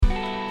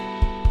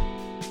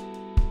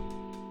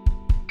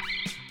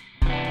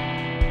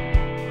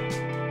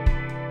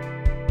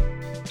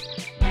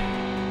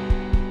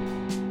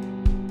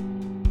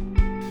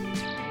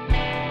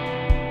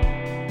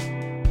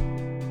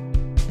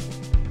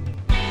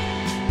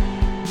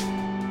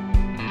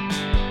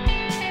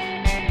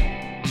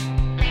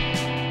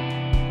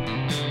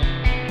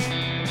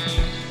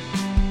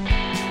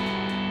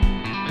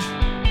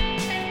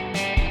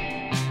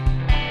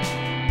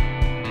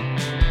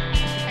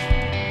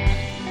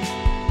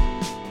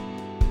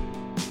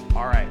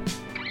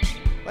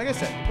like I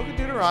said, the book of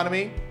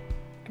Deuteronomy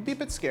can be a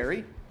bit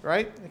scary,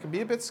 right? It can be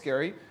a bit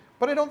scary,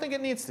 but I don't think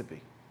it needs to be,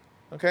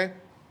 okay?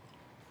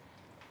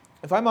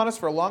 If I'm honest,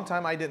 for a long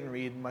time, I didn't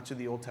read much of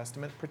the Old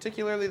Testament,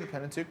 particularly the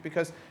Pentateuch,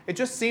 because it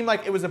just seemed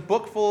like it was a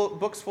books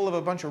full of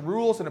a bunch of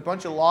rules and a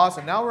bunch of laws,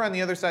 and now we're on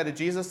the other side of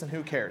Jesus, and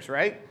who cares,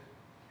 right?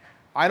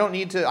 I don't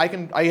need to,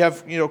 I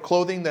have,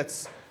 clothing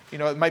that's,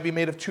 it might be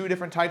made of 2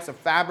 different types of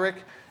fabric.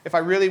 If I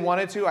really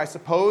wanted to, I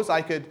suppose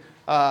I could,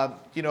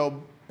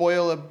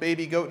 boil a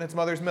baby goat in its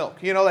mother's milk.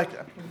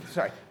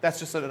 Sorry, that's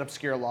just an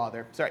obscure law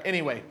there. Sorry,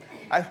 anyway,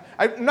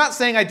 I'm not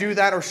saying I do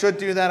that or should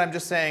do that. I'm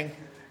just saying,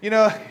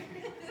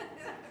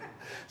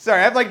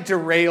 sorry, I've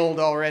derailed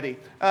already.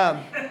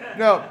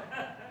 No,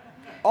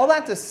 all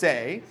that to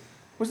say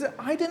was that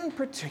I didn't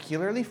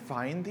particularly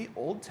find the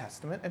Old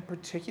Testament, and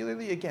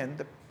particularly, again,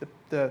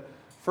 the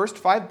first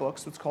 5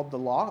 books, what's called the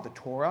Law, the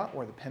Torah,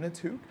 or the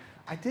Pentateuch,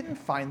 I didn't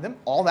find them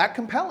all that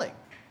compelling.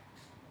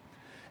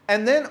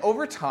 And then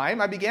over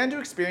time, I began to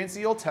experience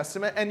the Old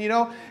Testament, and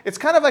it's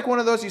kind of like one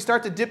of those you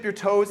start to dip your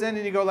toes in,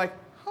 and you go like,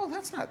 oh,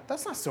 that's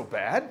not so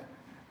bad,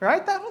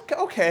 right?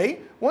 Okay.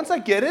 Once I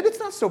get it, it's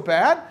not so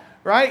bad,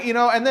 right?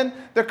 And then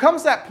there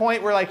comes that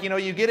point where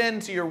you get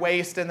into your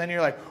waist, and then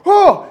you're like,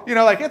 oh,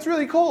 it's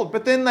really cold.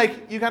 But then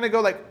you kind of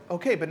go like,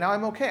 okay, but now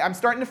I'm okay. I'm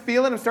starting to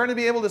feel it. I'm starting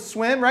to be able to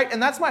swim, right?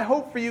 And that's my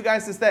hope for you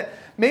guys, is that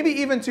maybe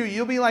even too,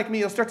 you'll be like me.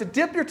 You'll start to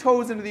dip your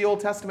toes into the Old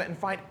Testament and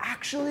find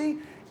actually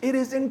it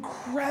is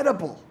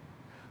incredible.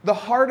 The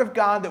heart of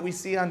God that we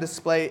see on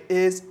display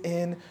is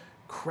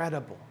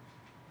incredible.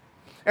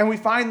 And we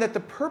find that the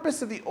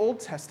purpose of the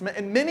Old Testament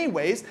in many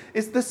ways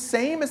is the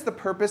same as the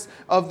purpose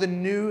of the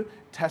New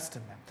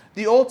Testament.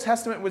 The Old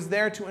Testament was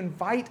there to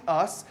invite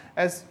us,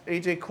 as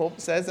A.J. Culp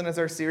says, and as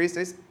our series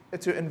says,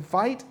 to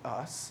invite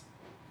us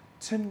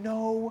to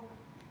know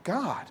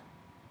God.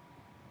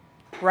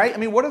 Right? I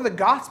mean, what are the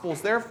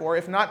Gospels there for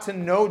if not to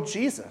know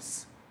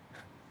Jesus?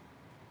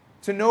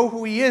 To know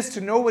who he is, to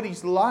know what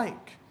he's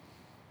like.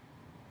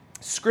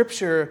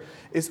 Scripture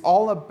is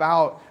all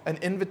about an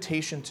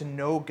invitation to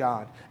know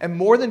God, and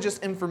more than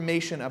just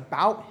information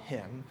about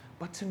him,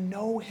 but to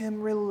know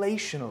him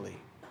relationally.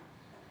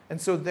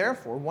 And so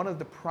therefore, one of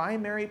the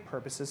primary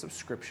purposes of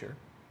Scripture,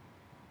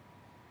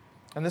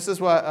 and this is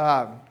what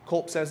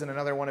Culp says in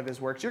another one of his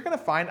works, you're going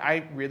to find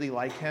I really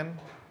like him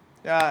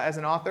as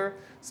an author,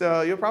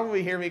 so you'll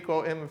probably hear me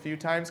quote him a few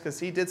times, because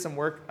he did some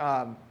work.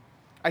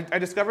 I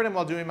discovered him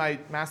while doing my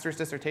master's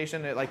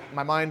dissertation.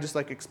 My mind just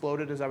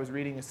exploded as I was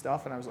reading his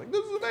stuff, and I was like,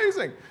 this is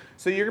amazing.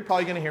 So you're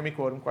probably going to hear me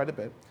quote him quite a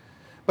bit.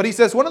 But he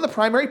says, one of the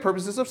primary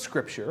purposes of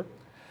Scripture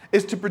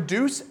is to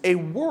produce a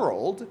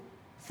world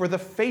for the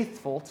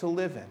faithful to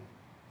live in.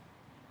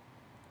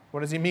 What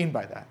does he mean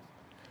by that?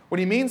 What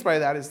he means by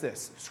that is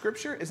this.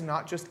 Scripture is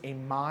not just a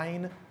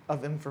mine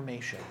of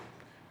information.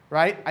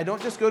 Right? I don't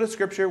just go to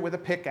Scripture with a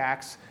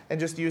pickaxe and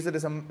just use it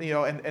as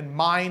and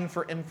mine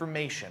for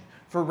information,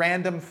 for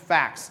random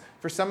facts.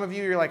 For some of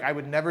you, you're like, I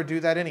would never do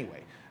that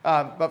anyway.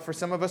 But for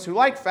some of us who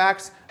like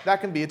facts,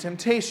 that can be a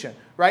temptation,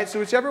 right? So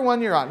whichever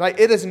one you're on, right?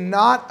 It is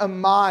not a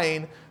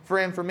mine for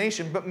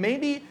information, but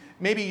maybe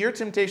your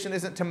temptation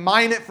isn't to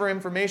mine it for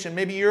information.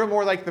 Maybe you're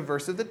more like the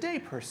verse of the day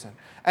person.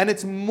 And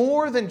it's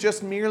more than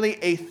just merely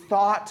a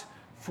thought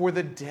for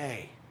the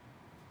day.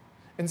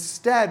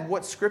 Instead,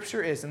 what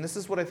Scripture is, and this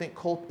is what I think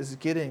Culp is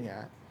getting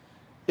at,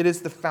 it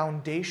is the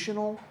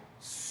foundational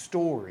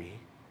story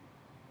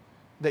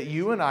that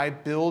you and I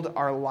build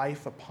our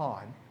life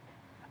upon.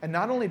 And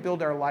not only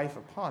build our life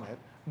upon it,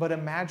 but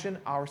imagine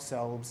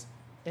ourselves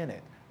in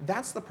it.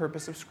 That's the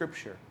purpose of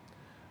Scripture,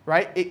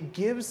 right? It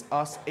gives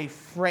us a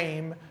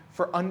frame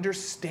for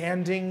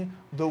understanding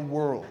the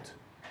world.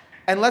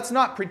 And let's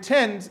not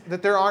pretend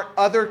that there aren't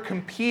other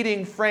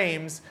competing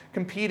frames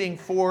competing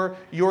for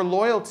your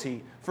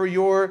loyalty, for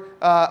your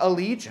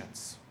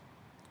allegiance,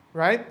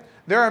 right?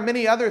 There are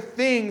many other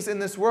things in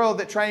this world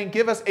that try and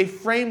give us a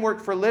framework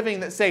for living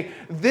that say,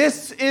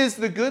 this is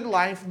the good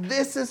life,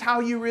 this is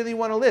how you really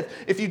want to live.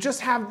 If you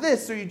just have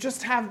this or you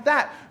just have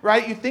that,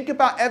 right? You think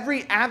about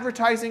every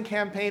advertising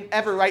campaign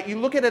ever, right? You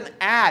look at an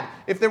ad,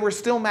 if there were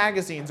still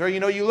magazines, or you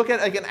look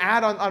at an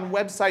ad on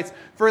websites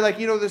for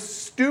the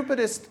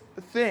stupidest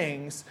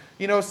things,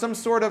 some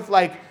sort of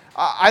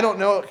I don't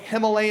know,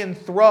 Himalayan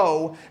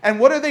throw,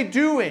 and what are they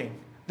doing?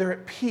 They're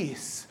at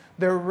peace,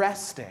 they're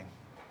resting.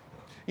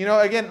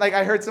 Again,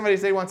 I heard somebody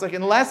say once,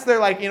 unless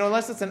they're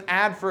unless it's an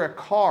ad for a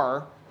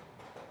car,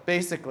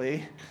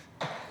 basically,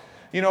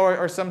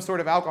 or some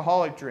sort of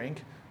alcoholic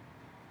drink,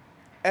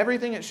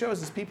 everything it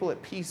shows is people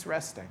at peace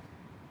resting.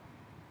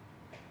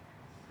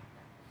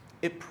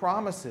 It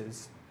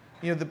promises,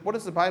 what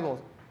does the Bible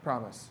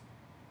promise?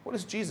 What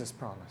does Jesus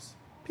promise?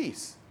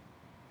 Peace.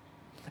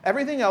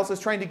 Everything else is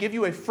trying to give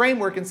you a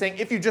framework and saying,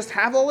 if you just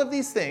have all of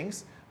these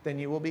things, then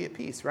you will be at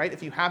peace, right?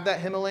 If you have that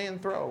Himalayan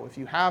throw, if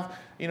you have,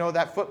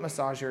 that foot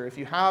massager, if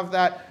you have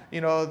that,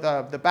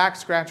 the back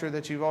scratcher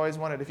that you've always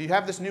wanted, if you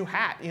have this new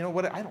hat, I don't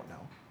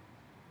know.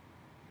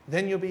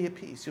 Then you'll be at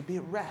peace. You'll be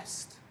at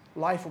rest.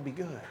 Life will be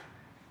good.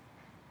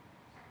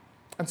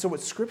 And so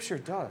what Scripture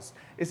does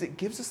is it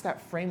gives us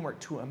that framework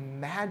to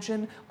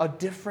imagine a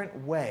different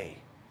way.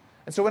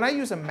 And so when I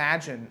use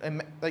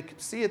imagine, like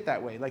see it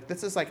that way, like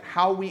this is like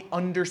how we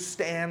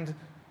understand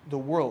the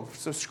world.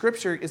 So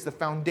Scripture is the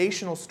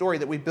foundational story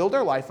that we build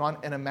our life on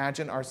and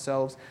imagine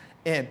ourselves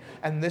in.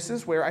 And this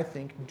is where I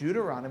think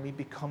Deuteronomy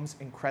becomes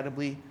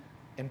incredibly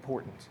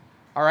important.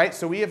 All right,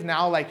 so we have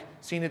now like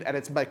seen it at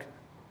its like,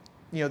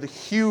 the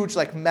huge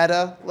like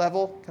meta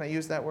level. Can I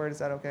use that word? Is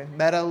that okay?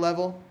 Meta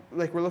level.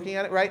 Like we're looking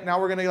at it, right?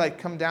 Now we're going to like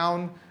come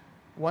down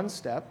one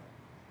step,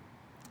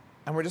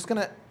 and we're just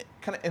going to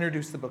kind of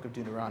introduce the book of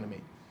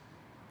Deuteronomy.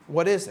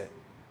 What is it?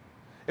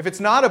 If it's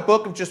not a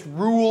book of just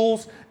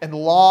rules and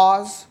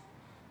laws,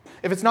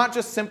 if it's not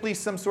just simply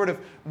some sort of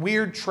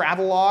weird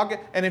travelogue,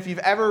 and if you've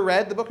ever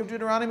read the book of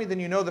Deuteronomy, then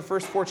you know the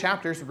first 4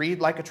 chapters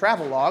read like a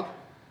travelogue,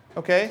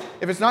 okay?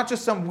 If it's not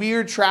just some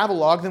weird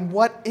travelogue, then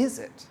what is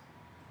it?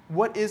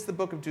 What is the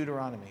book of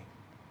Deuteronomy?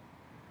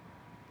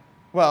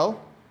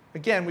 Well,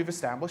 again, we've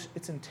established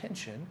its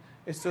intention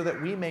is so that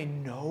we may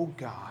know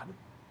God.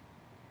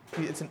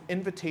 It's an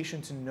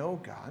invitation to know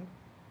God,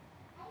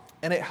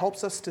 and it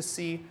helps us to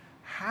see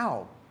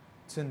how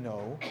to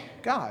know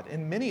God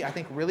in many, I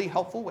think, really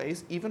helpful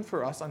ways, even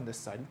for us on this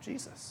side of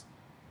Jesus.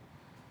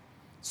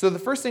 So the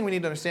first thing we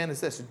need to understand is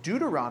this.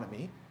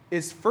 Deuteronomy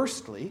is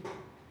firstly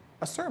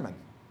a sermon.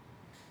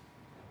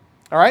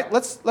 All right,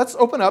 let's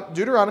open up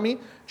Deuteronomy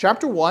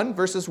chapter 1,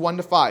 verses 1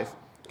 to 5.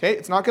 Okay,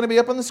 it's not going to be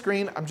up on the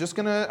screen. I'm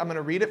going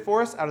to read it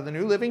for us out of the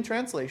New Living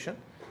Translation.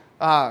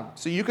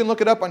 So you can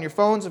look it up on your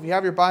phones if you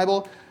have your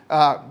Bible.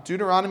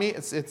 Deuteronomy,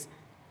 it's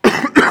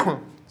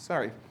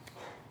sorry.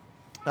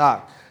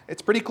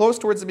 It's pretty close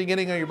towards the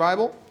beginning of your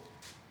Bible.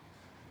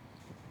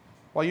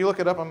 While you look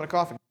it up, I'm going to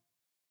cough again.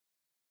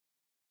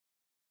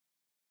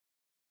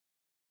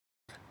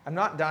 I'm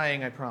not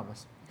dying, I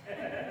promise.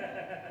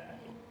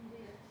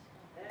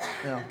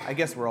 No, I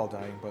guess we're all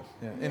dying, but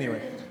yeah,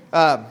 anyway.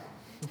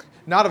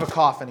 Not of a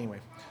cough, anyway.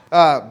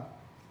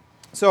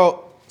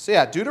 So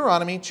yeah,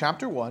 Deuteronomy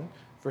chapter 1,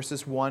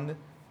 verses 1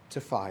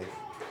 to 5.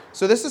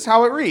 So this is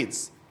how it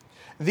reads.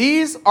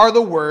 These are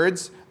the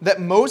words that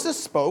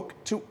Moses spoke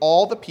to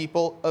all the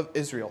people of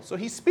Israel. So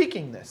he's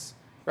speaking this,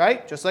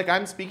 right? Just like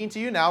I'm speaking to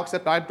you now,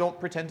 except I don't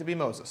pretend to be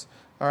Moses.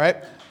 All right?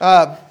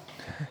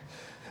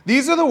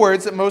 These are the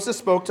words that Moses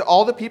spoke to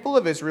all the people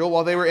of Israel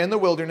while they were in the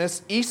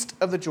wilderness east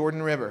of the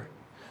Jordan River.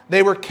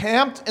 They were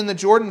camped in the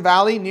Jordan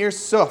Valley near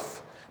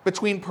Suf,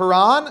 between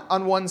Paran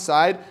on one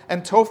side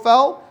and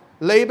Tophel,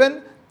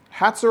 Laban,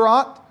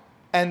 Hatzeroth,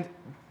 and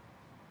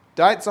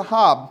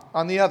Diet-Zahab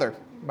on the other.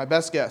 My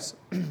best guess.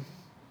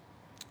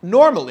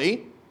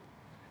 Normally,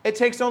 it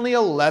takes only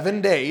 11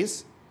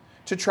 days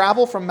to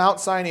travel from Mount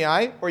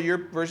Sinai, or your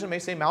version may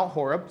say Mount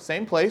Horeb,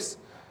 same place,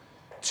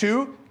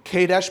 to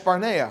Kadesh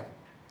Barnea,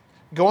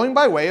 going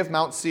by way of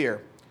Mount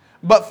Seir.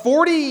 But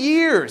 40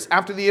 years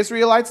after the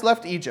Israelites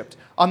left Egypt,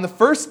 on the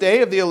first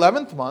day of the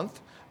 11th month,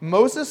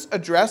 Moses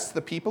addressed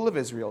the people of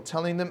Israel,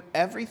 telling them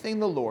everything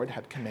the Lord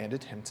had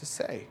commanded him to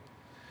say.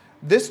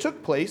 This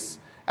took place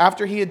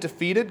after he had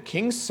defeated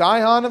King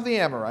Sihon of the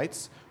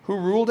Amorites, who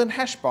ruled in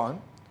Heshbon,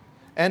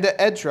 and at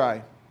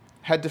Edrei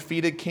had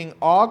defeated King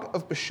Og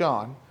of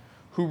Bashan,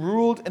 who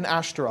ruled in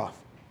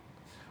Ashtaroth.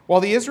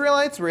 While the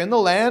Israelites were in the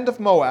land of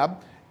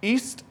Moab,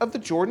 east of the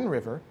Jordan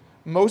River,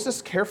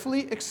 Moses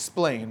carefully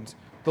explained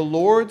the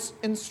Lord's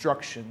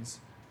instructions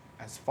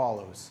as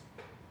follows.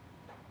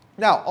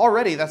 Now,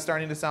 already that's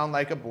starting to sound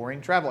like a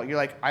boring travel. You're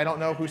like, I don't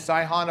know who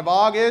Sihon of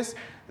Og is,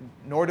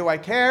 nor do I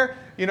care.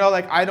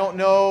 I don't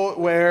know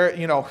where,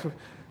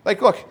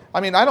 look,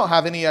 I don't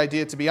have any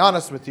idea, to be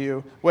honest with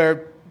you,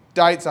 where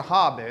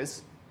Diet-Zahab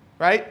is,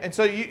 right? And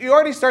so you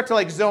already start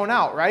to zone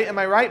out, right? Am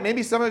I right?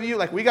 Maybe some of you,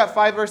 we got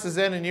 5 verses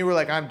in and you were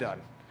like, I'm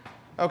done.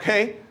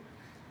 Okay?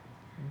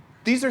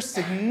 These are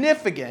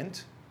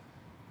significant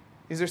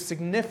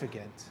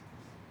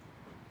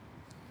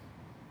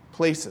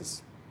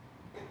places.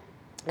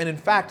 And in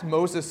fact,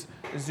 Moses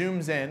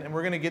zooms in, and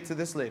we're going to get to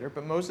this later,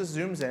 but Moses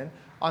zooms in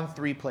on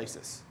 3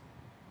 places.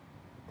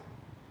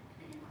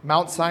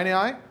 Mount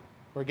Sinai,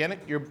 or again,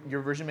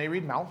 your version may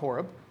read Mount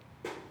Horeb,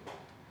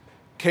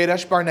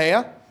 Kadesh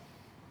Barnea,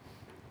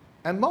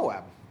 and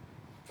Moab.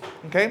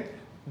 Okay?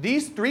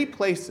 These 3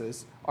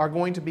 places are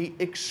going to be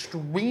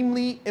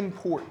extremely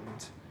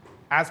important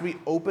as we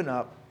open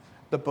up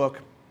the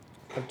book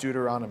of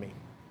Deuteronomy.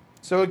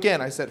 So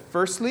again, I said,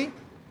 firstly,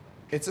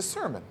 it's a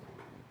sermon.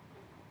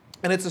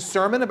 And it's a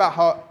sermon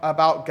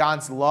about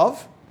God's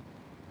love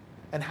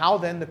and how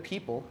then the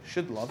people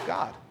should love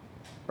God.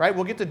 Right?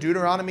 We'll get to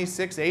Deuteronomy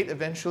 6:8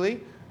 eventually,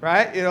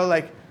 right?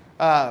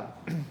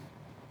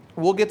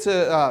 We'll get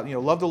to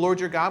love the Lord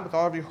your God with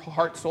all of your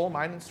heart, soul,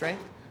 mind, and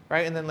strength,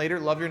 right? And then later,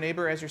 love your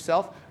neighbor as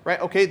yourself,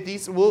 right? Okay,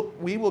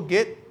 we will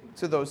get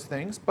to those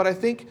things, but I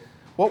think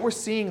what we're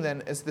seeing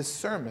then is this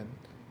sermon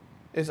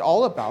is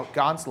all about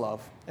God's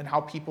love and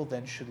how people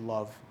then should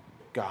love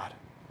God.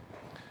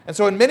 And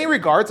so in many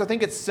regards, I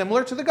think it's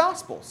similar to the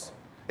Gospels.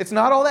 It's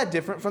not all that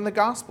different from the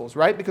Gospels,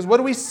 right? Because what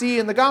do we see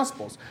in the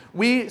Gospels?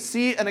 We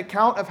see an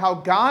account of how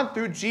God,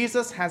 through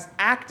Jesus, has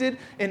acted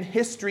in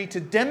history to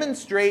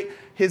demonstrate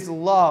his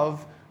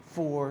love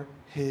for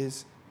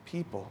his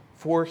people,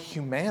 for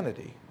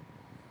humanity.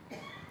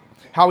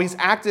 How he's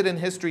acted in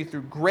history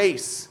through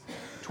grace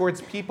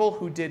towards people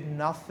who did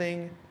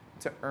nothing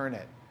to earn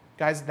it.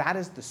 Guys, that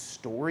is the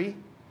story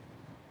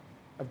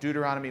of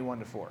Deuteronomy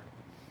 1-4.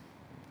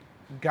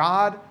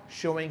 God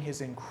showing his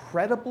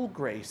incredible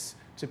grace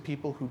to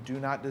people who do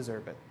not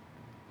deserve it.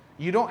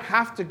 You don't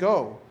have to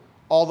go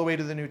all the way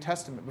to the New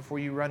Testament before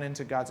you run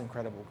into God's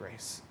incredible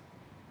grace.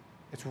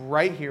 It's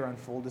right here on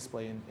full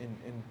display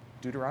in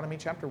Deuteronomy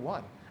chapter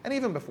 1. And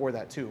even before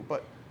that too,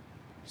 but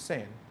just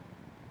saying,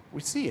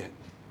 we see it.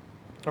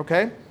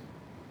 Okay?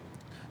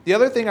 The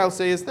other thing I'll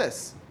say is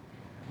this.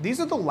 These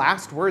are the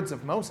last words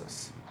of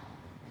Moses.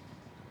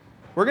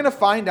 We're going to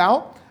find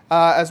out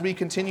as we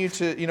continue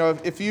to,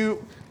 if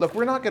you, look,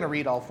 we're not going to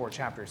read all 4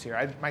 chapters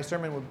here. My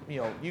sermon would,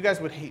 you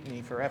guys would hate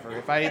me forever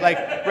if I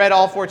read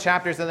all 4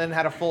 chapters and then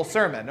had a full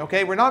sermon,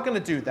 okay? We're not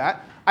going to do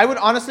that. I would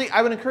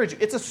encourage you.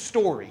 It's a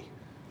story,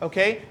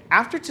 okay?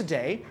 After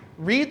today,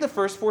 read the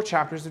first 4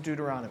 chapters of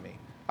Deuteronomy,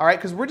 all right?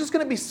 Because we're just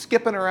going to be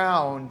skipping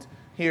around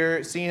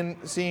here,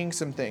 seeing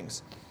some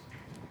things.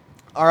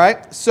 All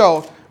right?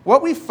 So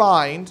what we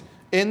find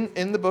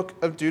in the book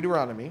of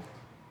Deuteronomy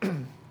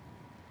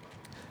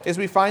is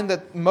we find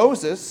that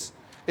Moses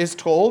is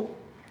told,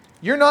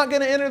 you're not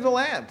going to enter the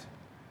land.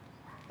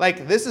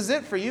 This is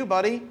it for you,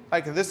 buddy.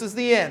 This is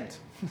the end.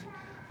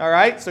 All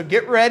right? So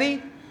get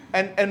ready.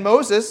 And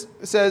Moses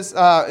says,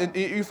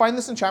 you find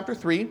this in chapter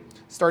 3,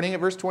 starting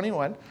at verse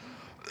 21.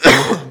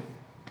 All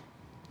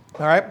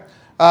right?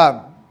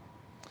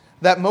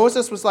 That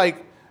Moses was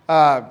like,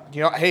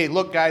 hey,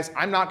 look, guys,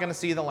 I'm not going to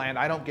see the land.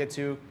 I don't get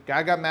to.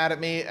 God got mad at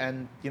me,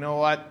 and you know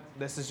what?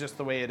 This is just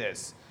the way it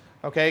is.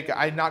 Okay?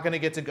 I'm not going to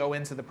get to go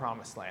into the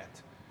promised land.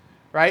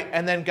 Right?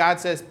 And then God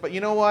says, but you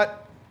know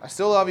what? I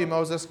still love you,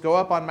 Moses. Go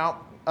up on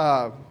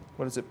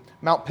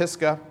Mount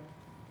Pisgah,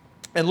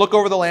 and look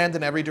over the land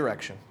in every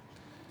direction.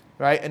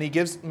 Right? And he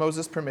gives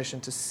Moses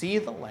permission to see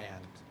the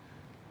land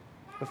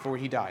before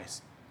he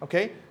dies.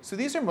 Okay? So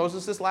these are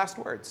Moses' last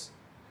words.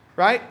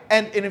 Right?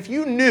 And if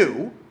you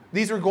knew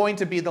these were going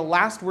to be the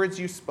last words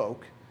you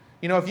spoke,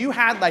 if you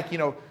had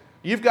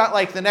you've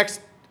got the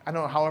next, I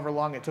don't know, however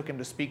long it took him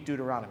to speak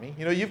Deuteronomy.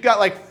 You've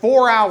got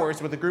 4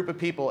 hours with a group of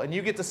people, and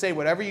you get to say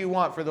whatever you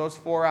want for those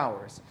 4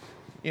 hours.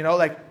 You're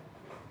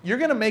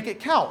going to make it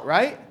count,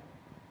 right?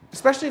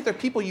 Especially if they're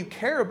people you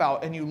care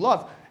about and you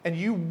love, and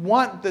you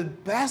want the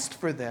best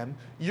for them,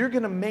 you're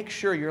going to make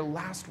sure your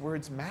last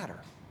words matter.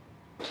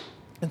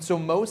 And so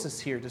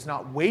Moses here does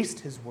not waste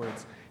his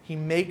words. He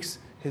makes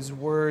his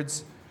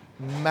words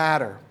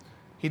matter.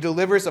 He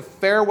delivers a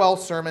farewell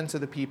sermon to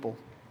the people.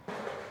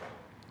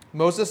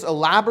 Moses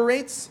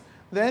elaborates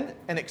then,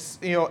 and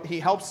he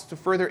helps to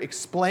further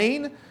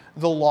explain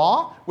the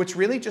law, which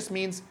really just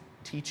means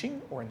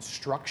teaching or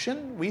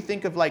instruction. We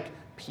think of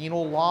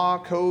penal law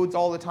codes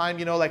all the time.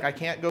 I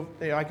can't go.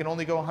 I can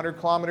only go 100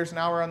 kilometers an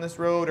hour on this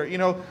road,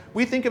 or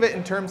we think of it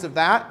in terms of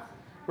that,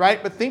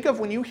 right? But think of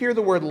when you hear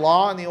the word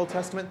law in the Old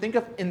Testament, think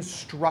of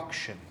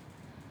instruction,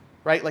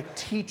 right? Like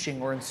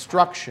teaching or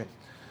instruction.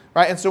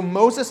 Right? And so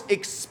Moses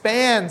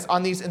expands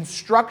on these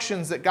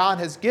instructions that God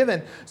has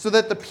given so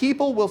that the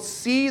people will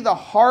see the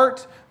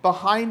heart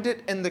behind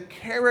it and the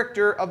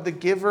character of the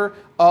giver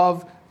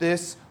of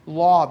this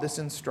law, this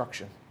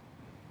instruction.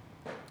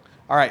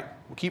 All right,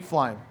 we'll keep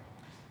flying.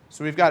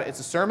 So we've got it. It's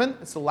a sermon.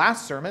 It's the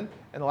last sermon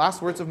and the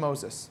last words of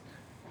Moses.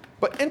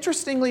 But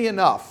interestingly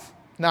enough,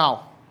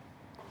 now,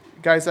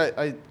 guys,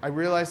 I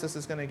realize this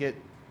is going to get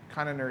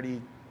kind of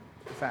nerdy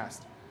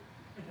fast.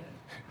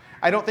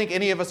 I don't think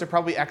any of us are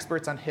probably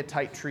experts on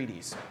Hittite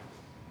treaties.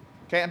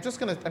 Okay, I'm just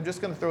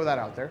gonna throw that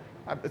out there.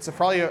 It's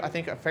probably I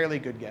think a fairly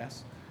good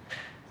guess.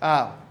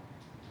 The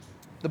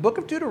book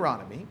of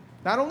Deuteronomy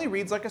not only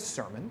reads like a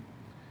sermon,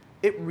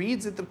 it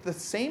reads at the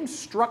same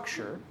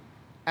structure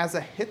as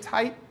a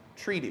Hittite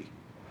treaty.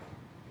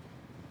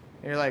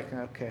 And you're like,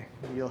 okay,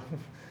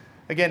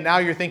 again, now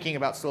you're thinking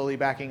about slowly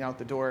backing out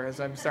the door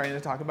as I'm starting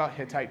to talk about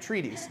Hittite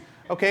treaties.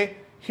 Okay,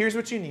 here's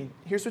what you need.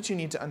 Here's what you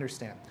need to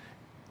understand.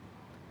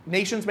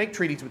 Nations make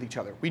treaties with each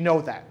other. We know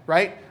that,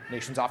 right?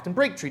 Nations often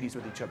break treaties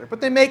with each other, but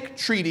they make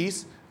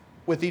treaties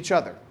with each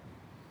other.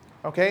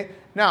 Okay?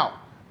 Now,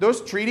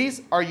 those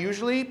treaties are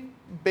usually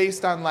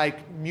based on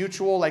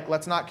mutual,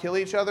 let's not kill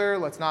each other,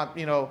 let's not,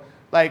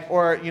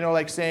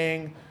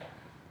 saying,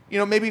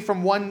 maybe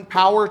from one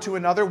power to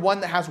another,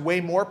 one that has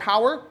way more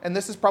power, and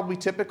this is probably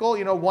typical,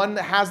 one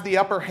that has the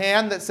upper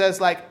hand that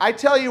says I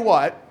tell you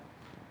what,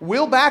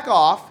 we'll back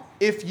off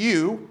if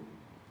you,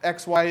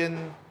 X, Y,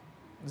 and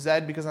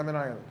Z, because I'm in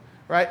Ireland,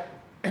 right?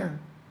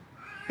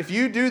 If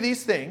you do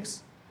these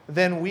things,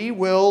 then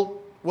we'll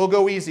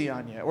go easy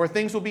on you, or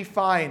things will be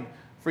fine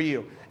for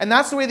you. And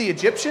that's the way the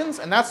Egyptians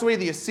and that's the way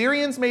the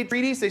Assyrians made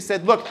treaties. They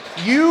said, look,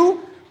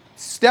 you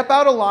step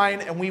out of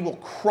line and we will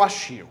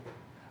crush you.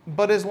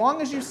 But as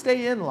long as you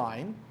stay in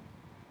line,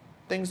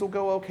 things will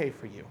go okay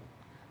for you.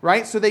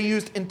 right? So they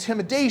used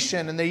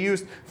intimidation and they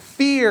used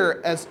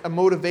fear as a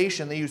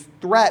motivation. They used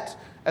threat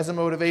as a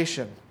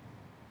motivation.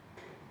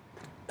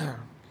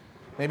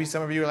 Maybe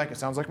some of you are like, it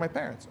sounds like my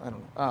parents. I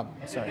don't know.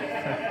 Sorry.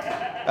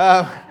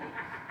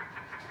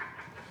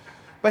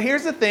 But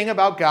here's the thing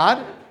about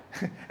God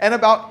and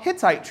about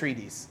Hittite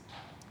treaties.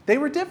 They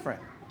were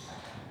different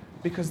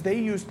because they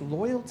used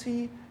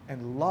loyalty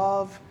and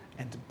love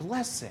and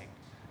blessing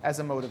as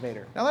a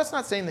motivator. Now, that's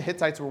not saying the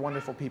Hittites were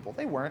wonderful people.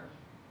 They weren't.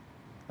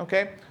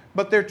 Okay?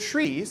 But their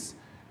treaties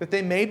that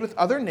they made with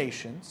other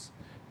nations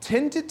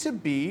tended to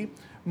be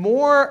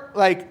more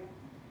like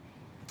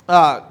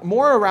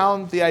more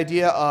around the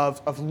idea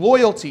of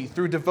loyalty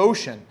through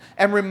devotion,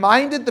 and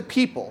reminded the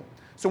people.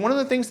 So one of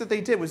the things that they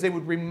did was they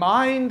would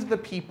remind the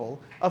people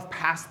of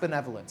past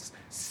benevolence.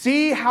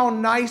 See how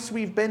nice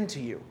we've been to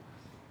you.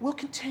 We'll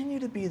continue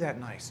to be that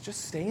nice.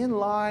 Just stay in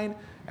line,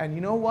 and you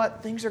know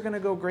what? Things are going to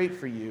go great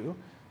for you.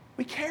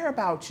 We care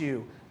about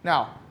you.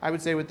 Now, I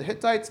would say with the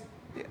Hittites,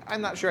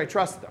 I'm not sure I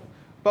trust them.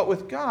 But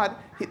with God,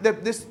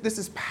 this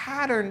is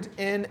patterned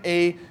in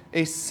a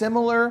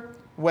similar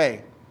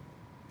way.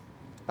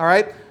 All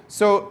right?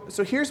 So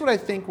here's why I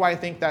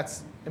think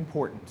that's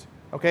important.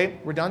 Okay?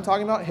 We're done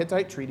talking about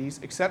Hittite treaties,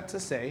 except to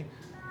say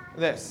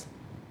this.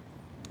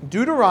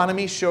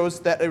 Deuteronomy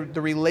shows that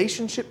the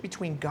relationship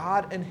between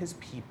God and his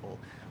people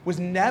was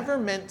never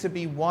meant to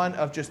be one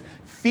of just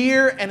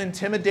fear and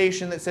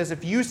intimidation that says,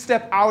 if you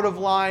step out of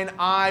line,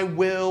 I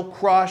will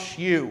crush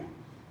you.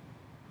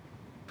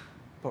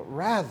 But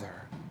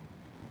rather,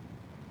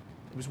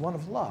 it was one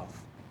of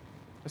love.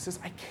 It says,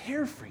 I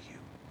care for you.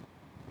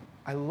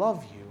 I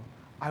love you.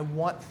 I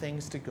want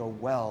things to go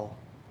well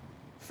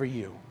for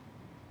you.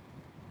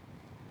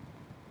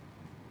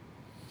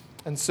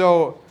 And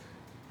so,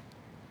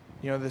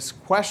 this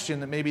question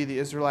that maybe the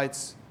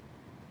Israelites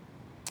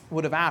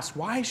would have asked,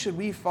 why should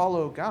we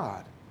follow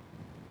God?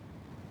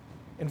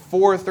 In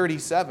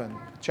 4:37,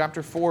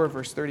 chapter 4,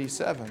 verse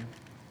 37,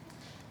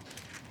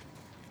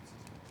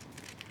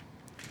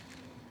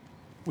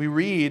 we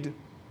read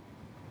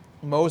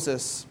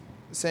Moses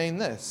saying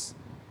this,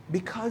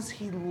 because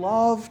he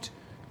loved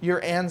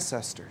your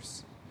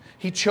ancestors.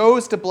 He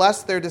chose to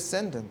bless their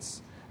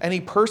descendants, and he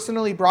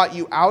personally brought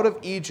you out of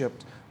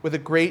Egypt with a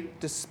great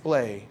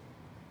display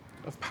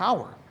of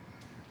power.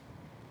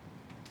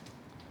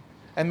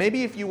 And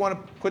maybe if you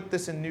want to put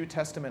this in New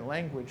Testament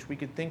language, we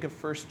could think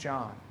of 1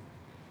 John,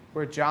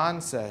 where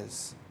John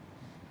says,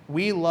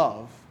 we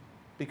love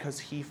because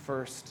he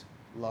first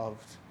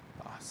loved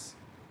us.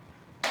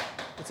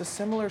 It's a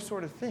similar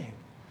sort of thing,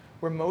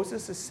 where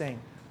Moses is saying,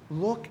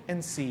 look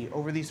and see,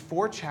 over these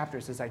 4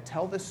 chapters as I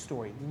tell this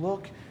story,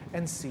 look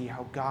and see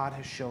how God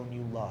has shown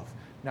you love.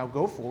 Now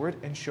go forward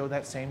and show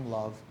that same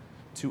love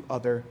to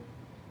other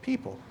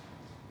people.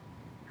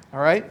 All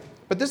right?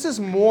 But this is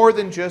more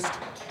than just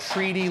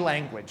treaty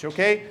language,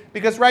 okay?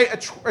 Because,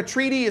 right, a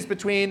treaty is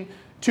between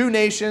 2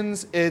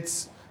 nations.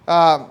 It's,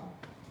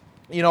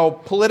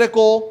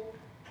 political.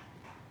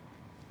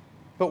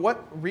 But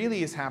what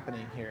really is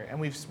happening here, and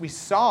we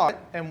saw it,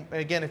 and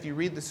again, if you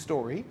read the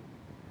story,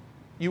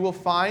 you will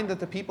find that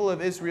the people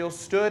of Israel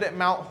stood at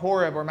Mount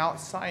Horeb or Mount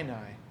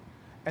Sinai,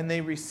 and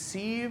they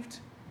received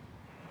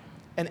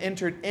and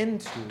entered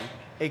into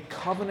a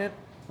covenant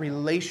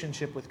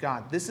relationship with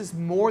God. This is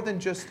more than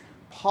just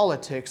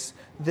politics.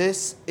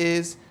 This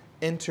is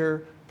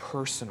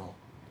interpersonal.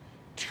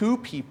 2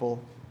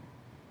 people,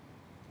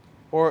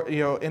 or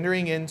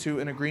entering into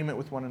an agreement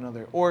with one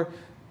another, or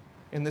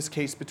in this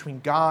case, between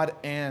God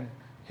and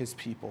his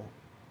people.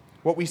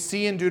 What we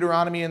see in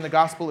Deuteronomy and the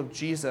gospel of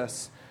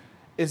Jesus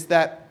is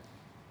that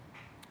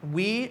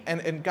we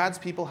and God's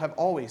people have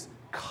always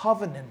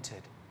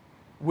covenanted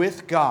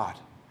with God.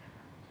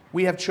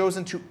 We have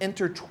chosen to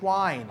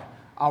intertwine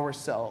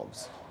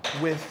ourselves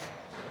with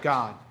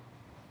God.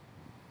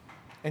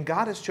 And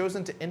God has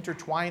chosen to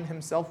intertwine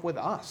himself with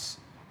us,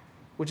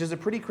 which is a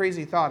pretty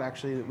crazy thought,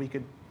 actually,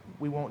 that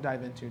we won't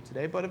dive into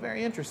today, but a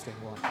very interesting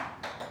one.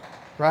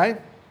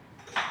 Right?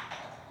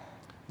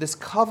 This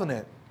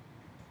covenant,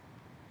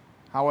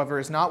 however,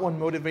 is not one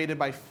motivated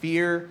by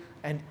fear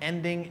and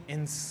ending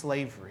in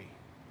slavery.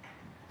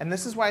 And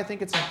this is why I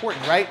think it's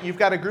important, right? You've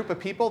got a group of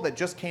people that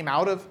just came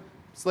out of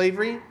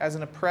slavery as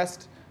an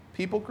oppressed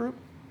people group.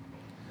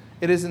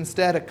 It is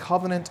instead a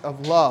covenant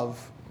of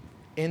love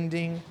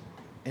ending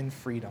in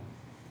freedom.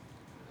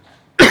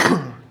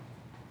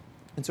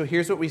 And so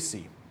here's what we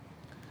see.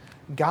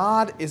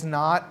 God is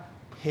not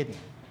hidden.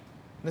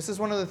 This is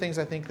one of the things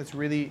I think that's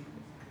really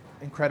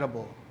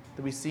incredible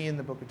that we see in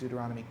the book of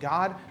Deuteronomy.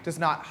 God does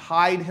not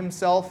hide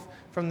himself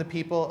from the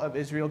people of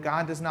Israel.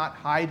 God does not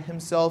hide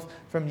himself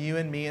from you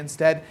and me.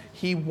 Instead,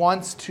 he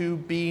wants to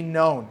be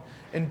known.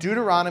 In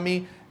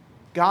Deuteronomy,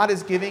 God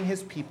is giving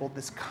his people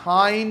this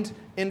kind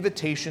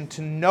invitation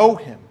to know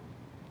him.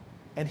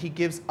 And he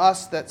gives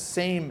us that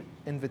same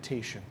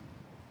invitation.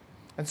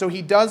 And so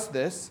he does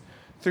this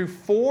through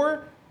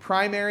 4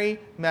 primary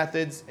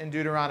methods in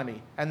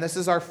Deuteronomy. And this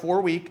is our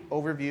 4-week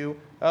overview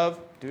of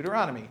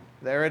Deuteronomy.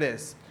 There it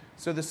is.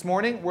 So this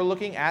morning, we're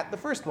looking at the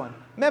first one,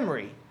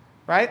 memory.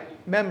 right?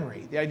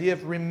 Memory, the idea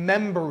of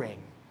remembering.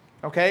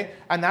 Okay?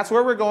 And that's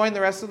where we're going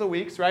the rest of the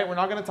weeks, right? We're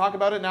not going to talk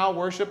about it now.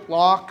 Worship,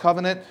 law,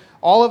 covenant,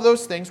 all of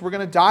those things. We're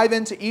going to dive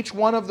into each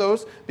one of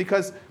those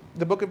because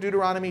the book of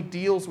Deuteronomy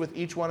deals with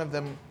each one of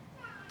them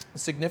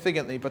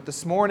significantly. But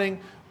this morning,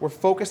 we're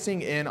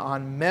focusing in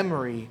on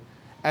memory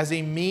as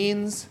a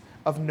means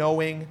of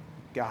knowing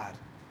God.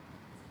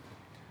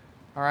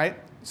 All right?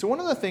 So one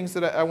of the things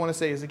that I want to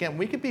say is, again,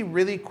 we could be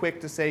really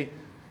quick to say,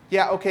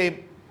 yeah,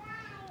 okay,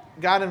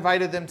 God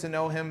invited them to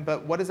know him,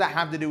 but what does that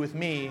have to do with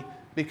me?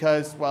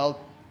 Because, well,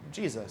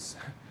 Jesus,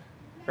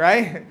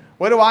 right?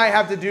 What do I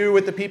have to do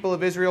with the people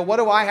of Israel? What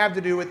do I have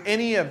to do with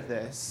any of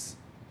this?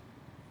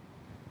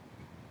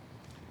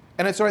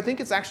 And so I think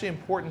it's actually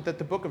important that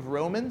the book of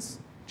Romans,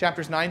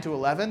 chapters 9 to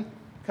 11,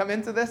 come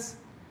into this.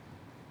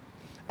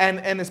 And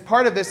as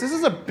part of this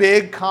is a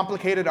big,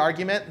 complicated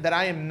argument that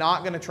I am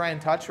not going to try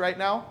and touch right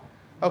now.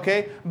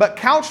 Okay? But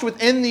couched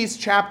within these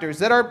chapters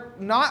that are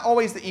not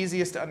always the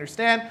easiest to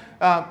understand,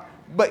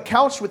 but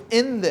couched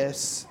within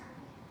this,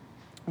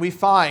 we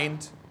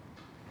find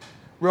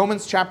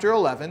Romans chapter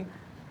 11,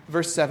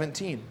 verse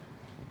 17.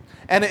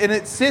 And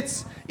it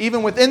sits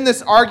even within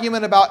this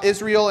argument about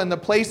Israel and the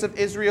place of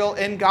Israel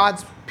in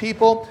God's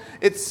people.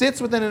 It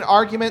sits within an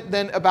argument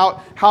then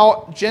about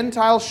how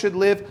Gentiles should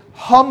live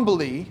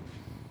humbly.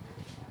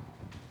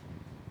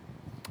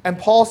 And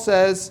Paul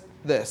says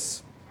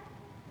this: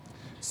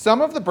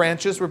 some of the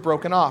branches were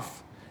broken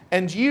off,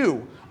 and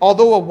you,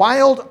 although a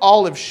wild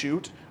olive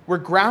shoot, were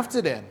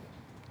grafted in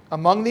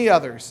among the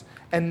others,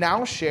 and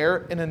now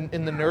share in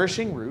the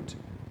nourishing root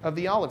of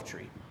the olive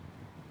tree.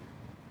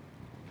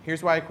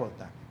 Here's why I quote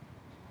that.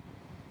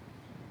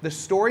 The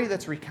story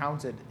that's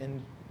recounted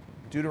in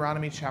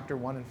Deuteronomy chapter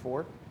 1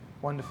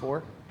 to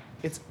 4,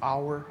 it's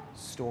our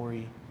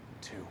story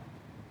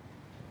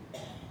too.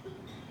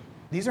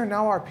 These are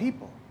now our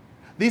people.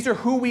 These are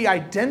who we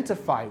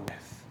identify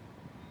with.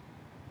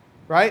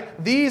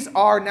 Right? These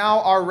are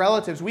now our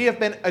relatives. We have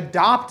been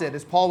adopted,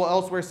 as Paul will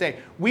elsewhere say.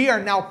 We are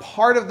now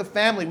part of the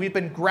family. We've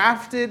been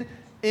grafted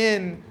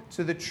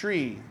into the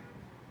tree.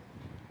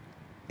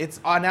 It's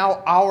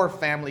now our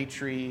family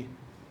tree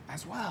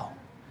as well.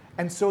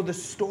 And so the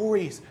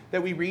stories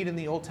that we read in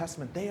the Old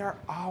Testament, they are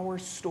our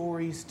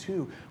stories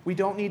too. We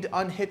don't need to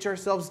unhitch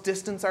ourselves,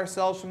 distance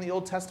ourselves from the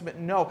Old Testament.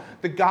 No,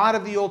 the God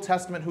of the Old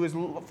Testament, who is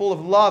full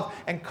of love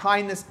and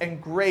kindness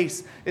and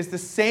grace, is the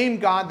same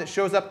God that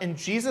shows up in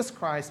Jesus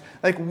Christ.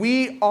 Like,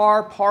 we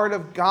are part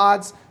of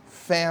God's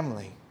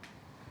family.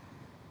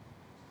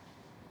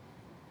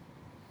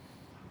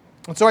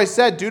 And so I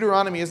said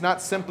Deuteronomy is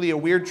not simply a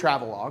weird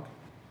travelogue,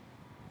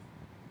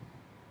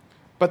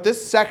 but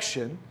this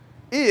section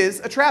is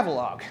a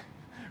travelogue,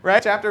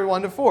 right? Chapter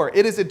 1 to 4.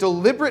 It is a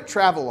deliberate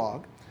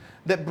travelogue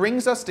that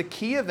brings us to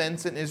key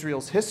events in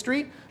Israel's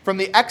history from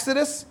the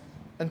Exodus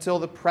until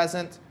the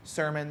present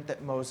sermon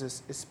that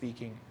Moses is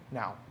speaking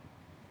now.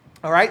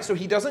 All right, so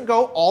he doesn't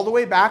go all the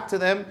way back to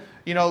them,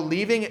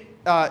 leaving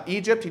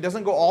Egypt. He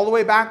doesn't go all the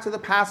way back to the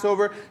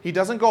Passover. He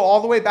doesn't go all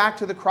the way back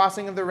to the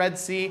crossing of the Red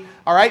Sea.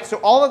 All right, so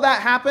all of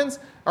that happens,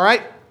 all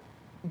right?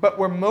 But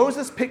where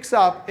Moses picks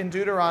up in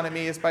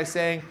Deuteronomy is by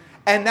saying,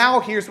 and now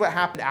here's what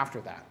happened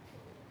after that.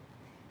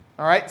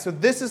 All right, so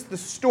this is the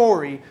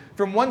story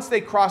from once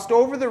they crossed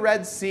over the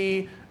Red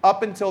Sea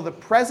up until the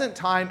present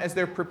time as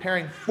they're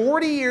preparing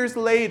 40 years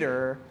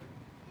later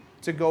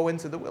to go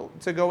into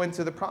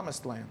the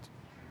Promised Land.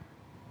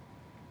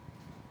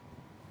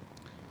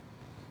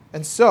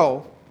 And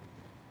so,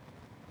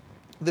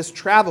 this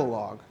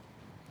travelogue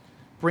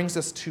brings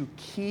us to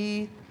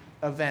key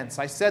events.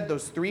 I said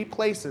those 3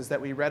 places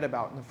that we read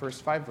about in the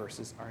first 5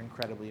 verses are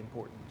incredibly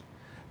important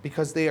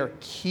because they are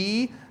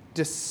key,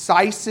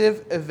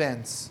 decisive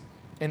events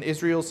in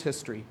Israel's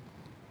history.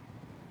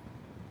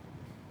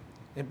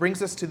 It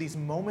brings us to these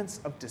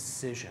moments of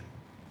decision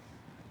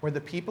where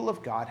the people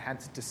of God had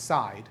to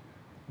decide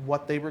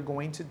what they were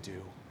going to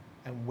do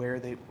and where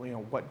they,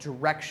 what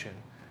direction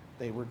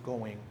they were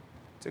going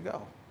to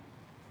go.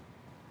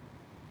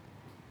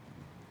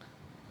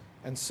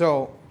 And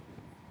so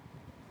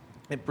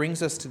it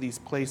brings us to these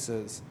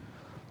places,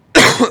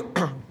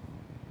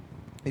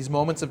 these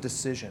moments of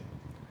decision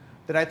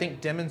that I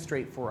think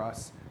demonstrate for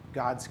us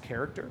God's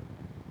character.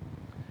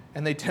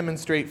 And they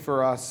demonstrate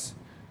for us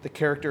the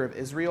character of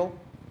Israel.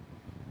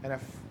 And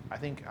if I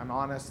think I'm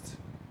honest,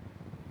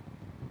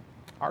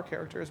 our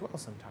character as well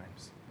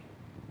sometimes.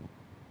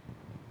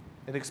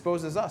 It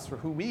exposes us for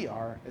who we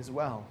are as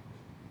well.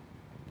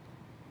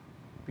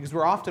 Because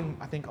we're often,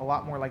 I think, a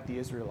lot more like the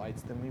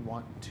Israelites than we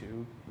want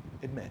to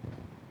admit,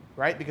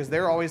 right? Because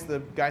they're always the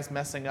guys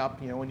messing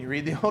up, when you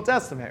read the Old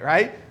Testament,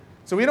 right?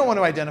 So we don't want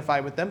to identify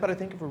with them, but I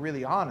think if we're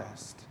really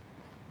honest,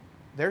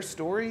 their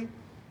story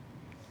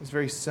is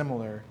very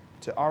similar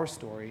to our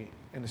story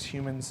and as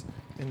humans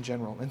in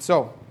general. And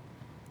so,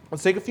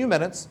 let's take a few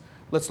minutes.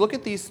 Let's look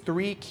at these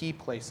 3 key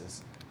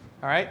places,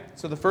 all right?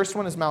 So the first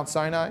one is Mount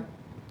Sinai,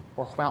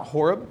 or Mount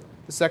Horeb.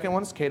 The second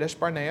one is Kadesh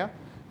Barnea,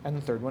 and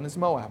the third one is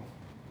Moab.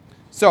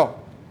 So,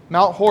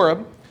 Mount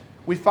Horeb,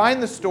 we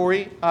find the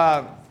story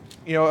of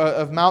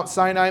Mount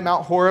Sinai,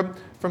 Mount Horeb,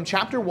 from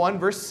chapter 1,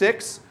 verse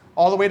 6,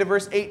 all the way to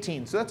verse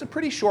 18. So that's a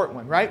pretty short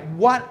one, right?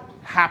 What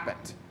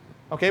happened?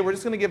 Okay, we're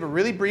just going to give a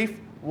really brief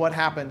what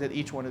happened at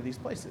each one of these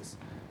places.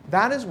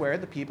 That is where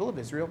the people of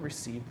Israel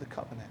received the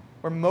covenant,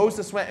 where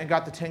Moses went and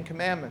got the 10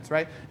 Commandments,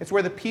 right? It's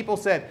where the people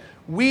said,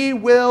 we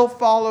will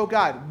follow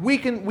God. We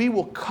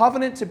will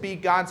covenant to be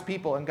God's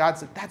people. And God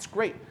said, that's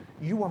great.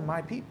 You are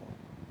my people.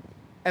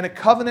 And a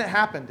covenant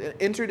happened, it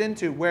entered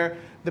into where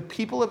the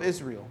people of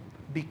Israel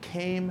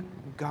became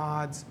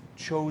God's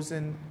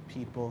chosen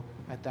people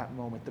at that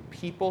moment. The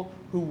people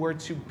who were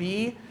to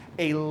be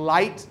a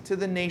light to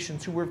the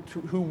nations, who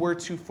were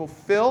to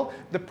fulfill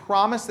the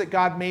promise that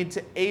God made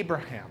to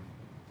Abraham,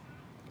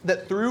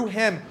 that through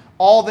him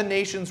all the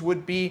nations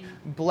would be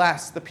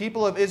blessed. The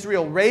people of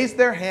Israel raised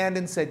their hand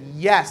and said,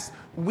 yes,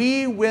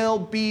 we will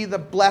be the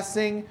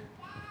blessing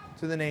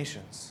to the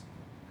nations.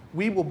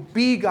 We will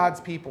be God's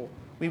people.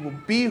 We will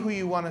be who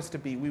you want us to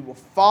be. We will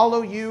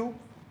follow you.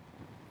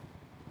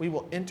 We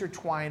will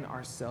intertwine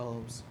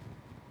ourselves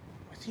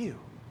with you.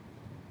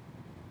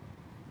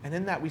 And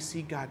in that we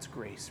see God's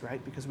grace,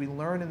 right? Because we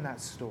learn in that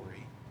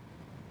story,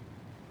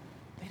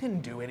 they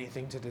didn't do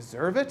anything to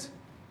deserve it.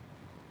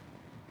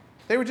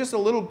 They were just a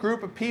little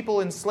group of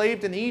people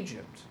enslaved in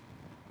Egypt.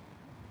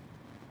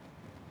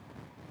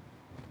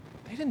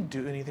 They didn't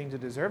do anything to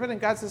deserve it. And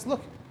God says,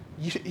 look,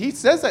 he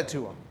says that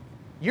to them.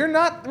 You're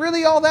not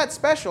really all that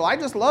special. I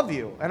just love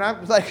you. And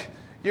I'm like,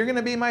 you're going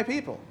to be my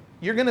people.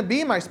 You're going to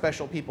be my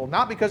special people.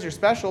 Not because you're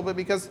special, but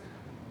because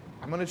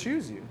I'm going to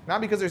choose you. Not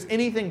because there's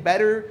anything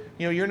better.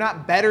 You're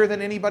not better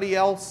than anybody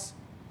else.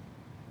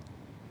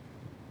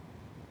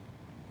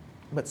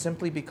 But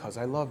simply because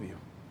I love you.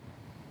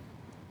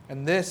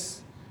 And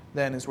this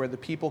then is where the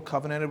people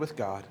covenanted with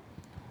God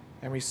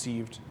and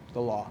received the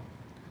law.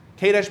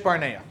 Kadesh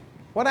Barnea.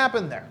 What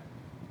happened there?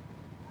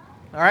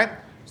 All right.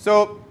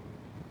 So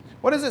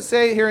what does it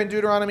say here in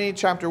Deuteronomy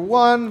chapter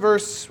 1,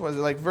 verse, one of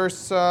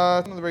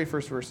the very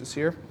first verses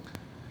here.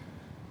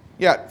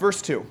 Yeah,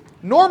 verse 2.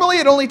 Normally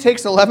it only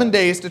takes 11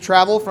 days to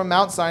travel from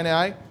Mount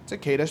Sinai to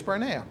Kadesh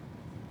Barnea.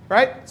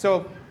 Right?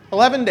 So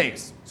 11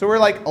 days. So we're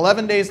like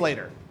 11 days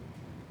later.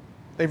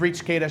 They've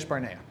reached Kadesh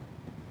Barnea.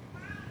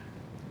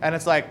 And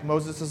it's like,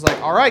 Moses is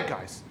like, all right,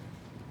 guys,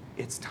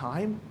 it's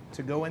time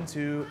to go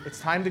into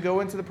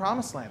the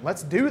promised land.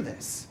 Let's do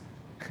this.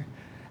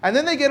 And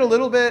then they get a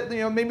little bit,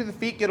 maybe the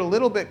feet get a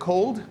little bit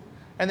cold.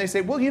 And they say,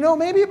 well,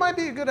 maybe it might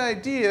be a good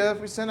idea if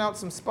we send out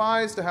some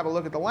spies to have a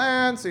look at the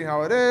land, see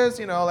how it is.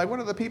 What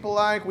are the people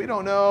like? We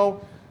don't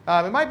know.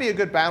 It might be a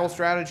good battle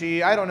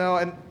strategy. I don't know.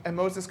 And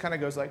Moses kind of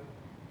goes like,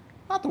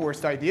 not the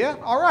worst idea.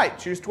 All right,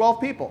 choose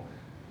 12 people.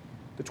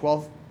 The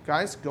 12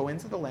 guys go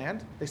into the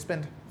land. They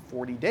spend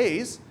 40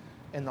 days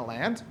in the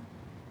land.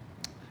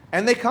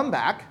 And they come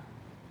back.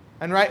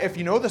 And right, if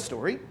you know the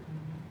story,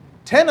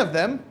 10 of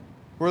them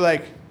were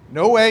like,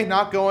 no way,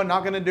 not going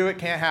to do it,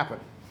 can't happen.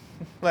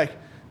 Like,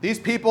 these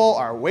people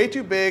are way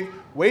too big,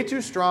 way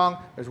too strong,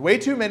 there's way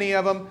too many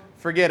of them,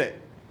 forget it.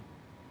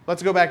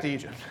 Let's go back to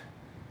Egypt.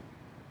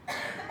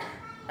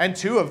 And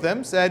 2 of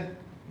them said,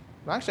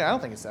 actually, I don't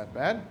think it's that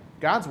bad.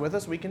 God's with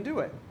us, we can do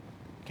it.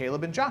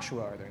 Caleb and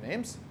Joshua are their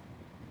names.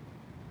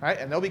 Right?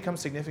 And they'll become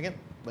significant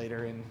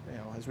later in,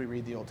 as we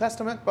read the Old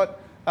Testament.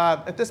 But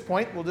at this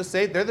point, we'll just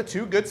say they're the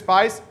 2 good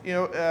spies,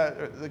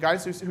 the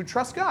guys who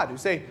trust God, who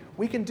say,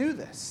 we can do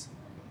this.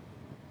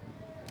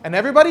 And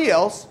everybody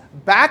else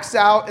backs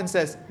out and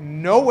says,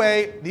 no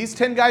way, these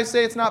 10 guys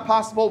say it's not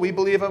possible, we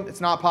believe them, it's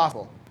not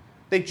possible.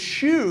 They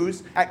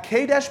choose at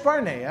Kadesh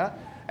Barnea,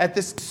 at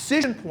this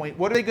decision point,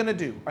 what are they going to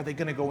do? Are they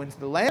going to go into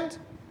the land?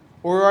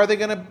 Or are they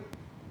going to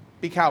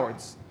be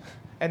cowards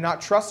and not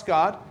trust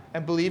God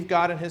and believe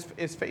God and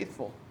is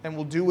faithful and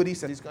will do what he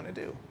says he's going to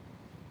do?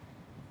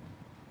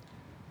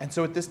 And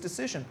so at this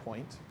decision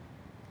point,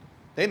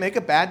 they make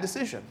a bad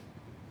decision.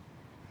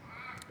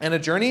 And a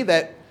journey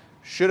that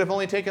should have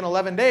only taken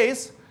 11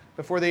 days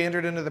before they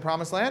entered into the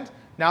promised land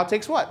now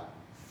takes what?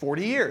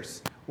 40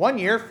 years. 1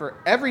 year for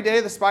every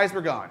day the spies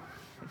were gone.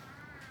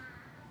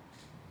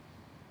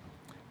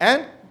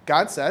 And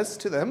God says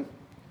to them,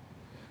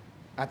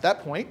 at that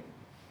point,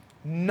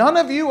 none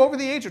of you over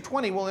the age of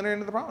 20 will enter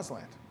into the promised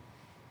land.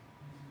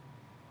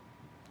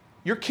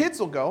 Your kids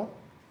will go,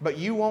 but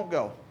you won't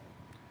go.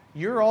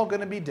 You're all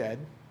going to be dead,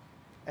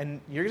 and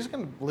you're just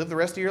going to live the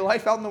rest of your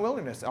life out in the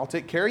wilderness. I'll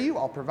take care of you,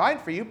 I'll provide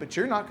for you, but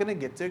you're not going to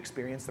get to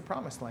experience the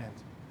promised land.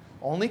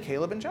 Only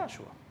Caleb and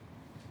Joshua.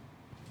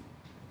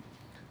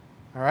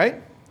 All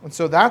right? And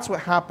so that's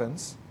what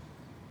happens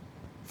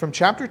from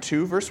chapter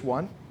 2, verse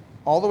 1,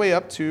 all the way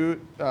up to,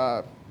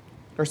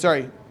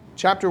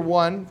 chapter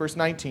 1, verse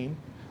 19,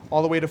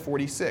 all the way to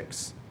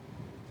 46.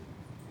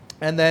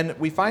 And then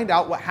we find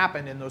out what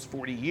happened in those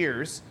 40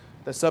 years,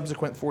 the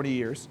subsequent 40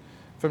 years,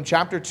 from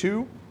chapter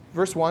 2,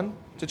 verse 1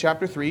 to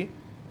chapter 3,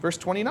 verse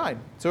 29.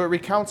 So it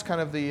recounts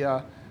kind of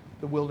the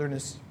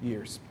wilderness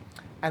years.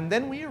 And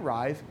then we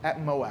arrive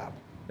at Moab.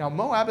 Now,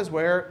 Moab is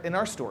where, in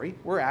our story,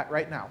 we're at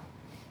right now.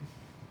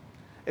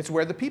 It's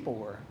where the people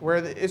were,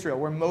 Israel,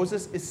 where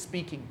Moses is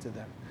speaking to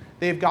them.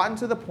 They've gotten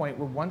to the point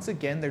where, once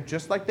again, they're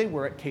just like they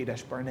were at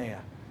Kadesh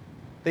Barnea.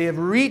 They have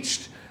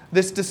reached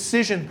this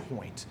decision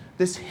point,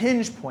 this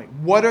hinge point.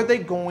 What are they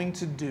going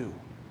to do?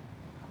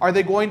 Are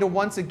they going to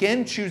once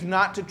again choose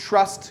not to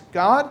trust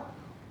God?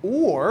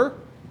 Or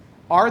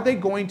are they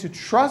going to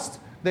trust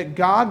that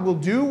God will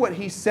do what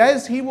he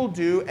says he will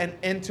do and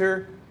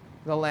enter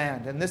the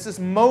land? And this is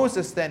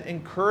Moses then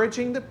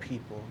encouraging the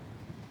people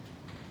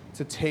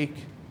to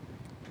take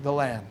the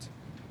land.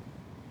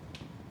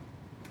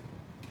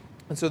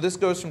 And so this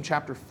goes from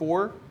chapter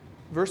 4,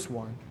 verse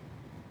 1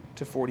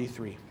 to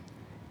 43.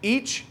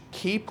 Each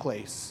key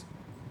place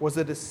was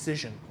a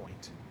decision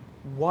point.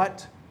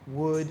 What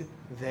would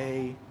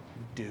they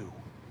do?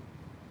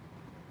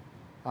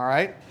 All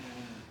right?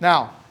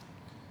 Now,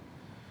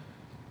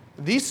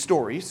 these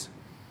stories,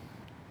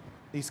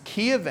 these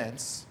key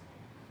events,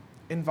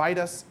 invite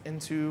us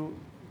into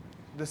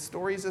the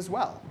stories as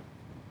well.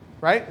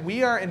 Right?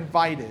 We are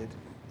invited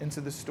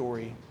into the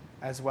story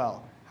as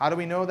well. How do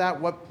we know that?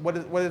 What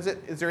is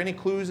it? Is there any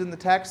clues in the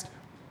text?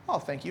 Oh,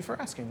 thank you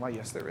for asking. Why,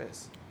 yes, there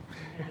is.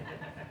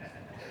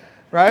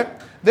 Right?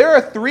 There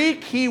are 3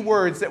 key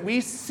words that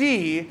we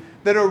see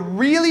that are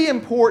really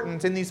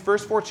important in these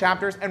first 4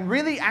 chapters and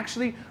really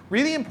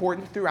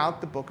important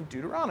throughout the book of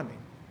Deuteronomy.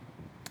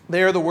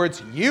 They are the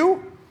words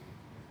you,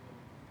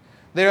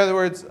 they are the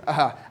words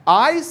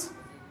eyes,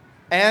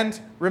 and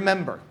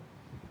remember.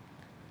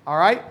 All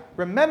right?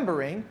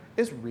 Remembering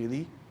is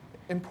really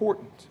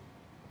important.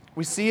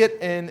 We see it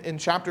in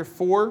chapter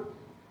 4,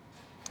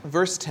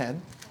 verse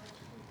 10,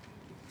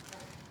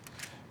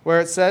 where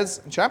it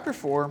says, in chapter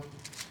 4,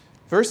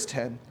 verse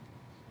 10,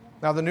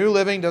 now the New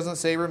Living doesn't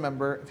say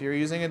remember. If you're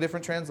using a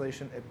different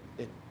translation,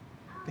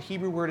 the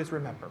Hebrew word is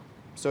remember.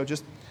 So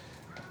just,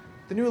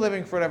 the New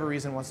Living, for whatever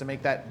reason, wants to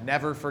make that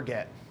never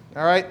forget.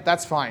 All right?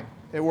 That's fine.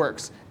 It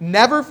works.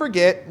 Never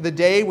forget the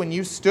day when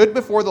you stood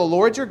before the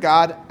Lord your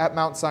God at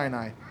Mount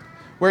Sinai,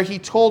 where he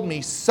told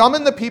me,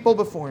 summon the people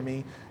before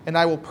me, and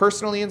I will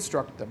personally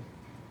instruct them.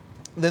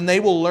 Then they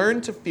will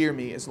learn to fear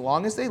me as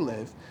long as they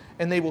live,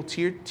 and they will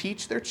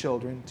teach their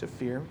children to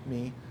fear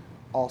me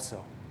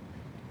also.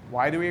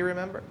 Why do we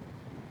remember?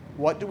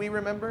 What do we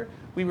remember?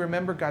 We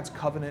remember God's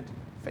covenant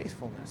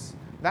faithfulness.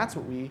 That's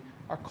what we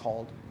are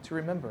called to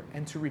remember,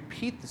 and to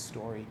repeat the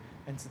story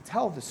and to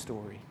tell the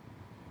story.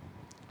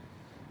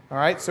 All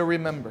right, so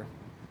remember.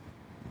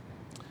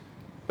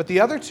 But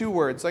the other 2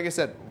 words, like I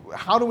said,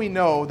 how do we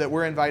know that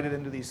we're invited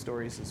into these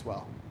stories as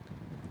well?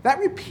 That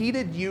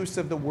repeated use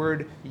of the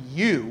word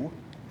you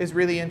is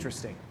really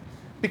interesting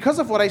because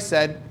of what I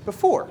said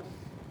before.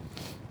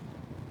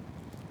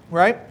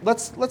 Right?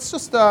 Let's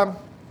just let's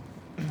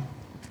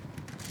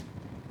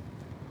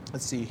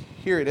see.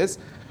 Here it is.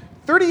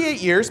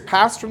 38 years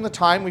passed from the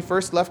time we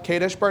first left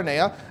Kadesh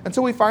Barnea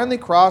until we finally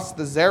crossed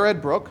the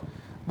Zered Brook.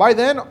 By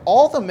then,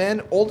 all the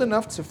men old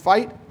enough to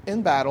fight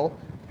in battle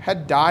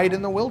had died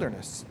in the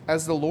wilderness,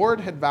 as the Lord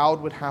had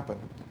vowed would happen.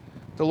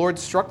 The Lord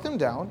struck them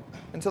down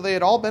until they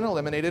had all been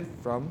eliminated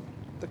from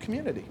the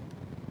community.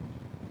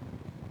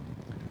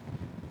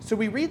 So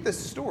we read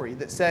this story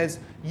that says,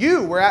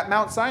 you were at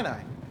Mount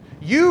Sinai.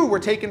 You were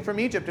taken from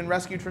Egypt and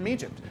rescued from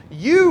Egypt.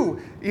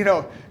 You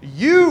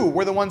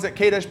were the ones at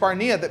Kadesh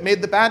Barnea that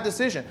made the bad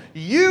decision.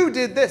 You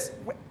did this.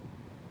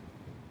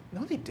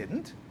 No, they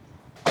didn't.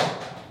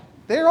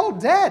 They're all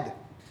dead.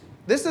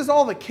 This is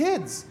all the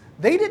kids.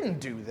 They didn't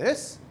do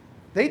this.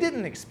 They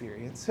didn't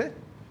experience it.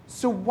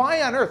 So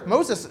why on earth?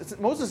 Moses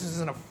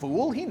isn't a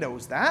fool. He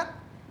knows that.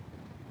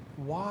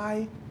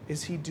 Why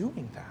is he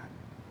doing that?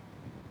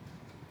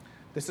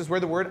 This is where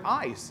the word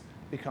eyes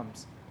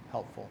becomes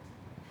helpful.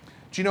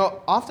 Do you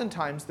know,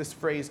 oftentimes this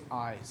phrase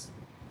eyes,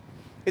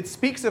 it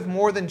speaks of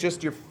more than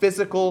just your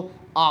physical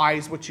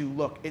eyes, what you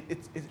look. It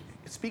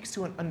speaks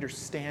to an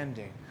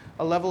understanding,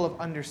 a level of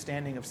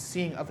understanding, of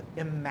seeing, of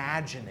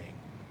imagining.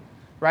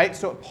 Right?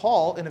 So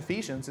Paul in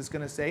Ephesians is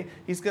going to say,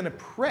 he's going to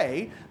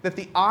pray that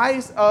the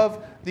eyes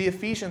of the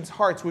Ephesians'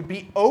 hearts would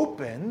be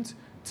opened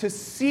to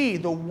see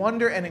the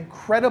wonder and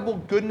incredible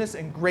goodness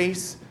and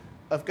grace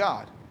of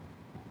God.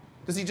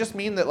 Does he just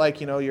mean that,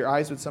 your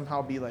eyes would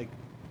somehow be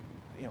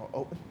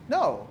open?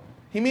 No.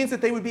 He means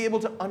that they would be able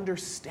to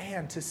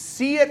understand, to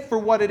see it for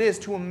what it is,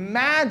 to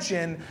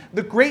imagine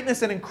the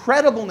greatness and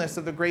incredibleness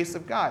of the grace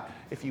of God.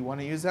 If you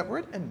want to use that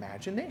word,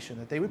 imagination,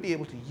 that they would be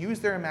able to use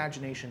their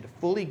imagination to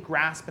fully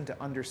grasp and to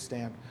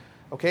understand.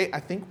 Okay,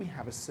 I think we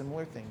have a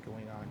similar thing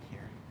going on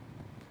here.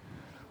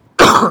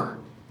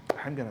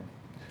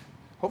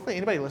 Hopefully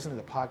anybody listening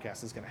to the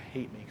podcast is going to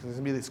hate me because there's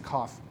going to be this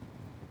cough.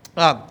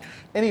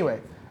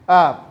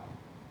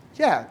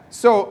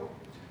 So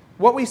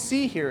what we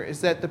see here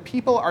is that the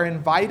people are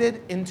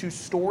invited into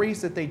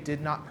stories that they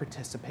did not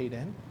participate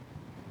in.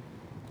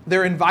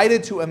 They're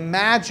invited to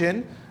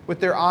imagine with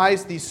their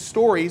eyes these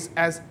stories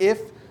as if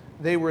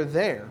they were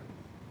there.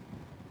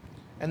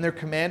 And they're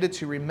commanded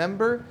to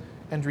remember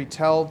and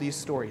retell these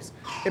stories.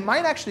 It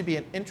might actually be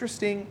an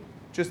interesting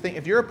thing.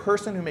 If you're a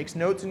person who makes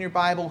notes in your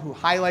Bible, who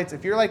highlights,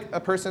 if you're like a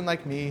person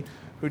like me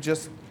who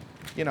just,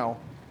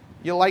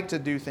 you like to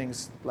do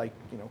things like,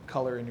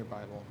 color in your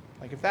Bible.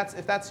 Like if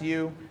that's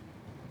you,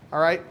 all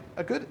right,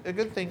 a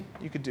good thing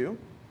you could do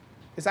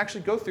is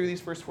actually go through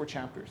these first 4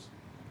 chapters.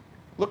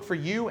 Look for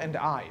you and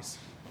eyes.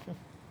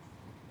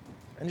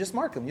 And just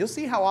mark them. You'll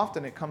see how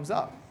often it comes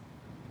up.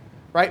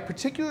 Right?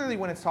 Particularly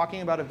when it's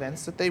talking about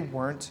events that they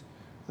weren't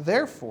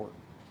there for.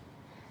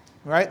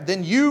 Right?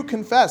 Then you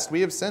confessed,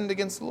 we have sinned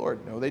against the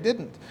Lord. No, they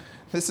didn't.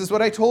 This is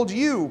what I told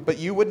you, but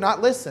you would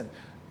not listen.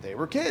 They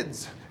were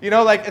kids.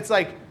 It's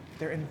like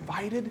they're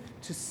invited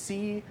to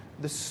see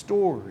the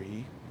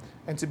story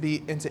and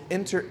to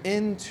enter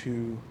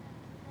into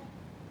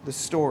the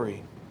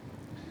story.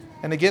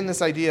 And again,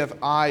 this idea of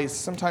eyes,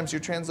 sometimes your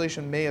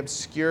translation may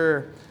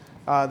obscure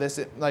this.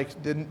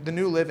 The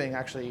New Living,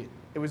 actually,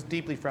 it was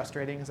deeply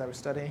frustrating as I was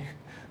studying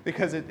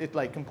because it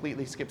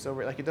completely skips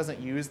over it. It doesn't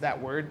use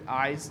that word,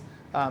 eyes,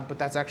 but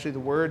that's actually the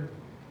word.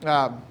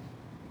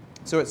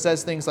 So it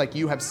says things like,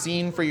 you have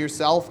seen for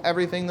yourself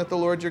everything that the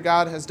Lord your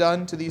God has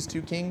done to these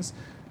 2 kings,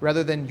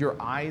 rather than your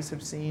eyes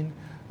have seen.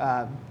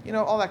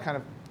 All that kind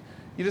of,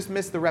 you just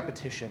miss the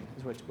repetition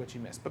is what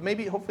you miss. But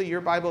maybe, hopefully,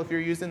 your Bible, if you're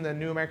using the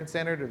New American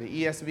Standard or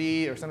the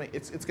ESV or something,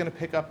 it's going to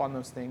pick up on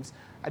those things.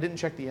 I didn't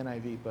check the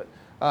NIV, but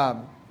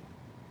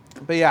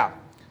yeah.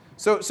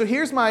 So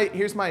here's my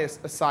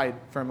aside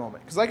for a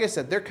moment. Because like I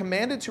said, they're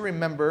commanded to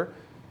remember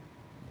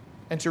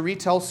and to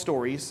retell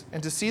stories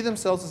and to see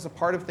themselves as a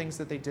part of things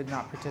that they did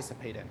not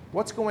participate in.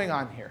 What's going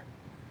on here?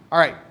 All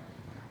right.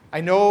 I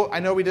know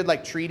we did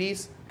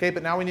treaties, okay,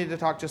 but now we need to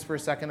talk just for a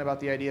second about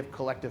the idea of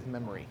collective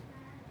memory.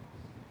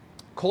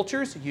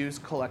 Cultures use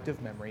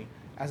collective memory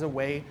as a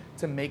way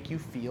to make you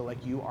feel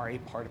like you are a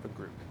part of a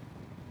group.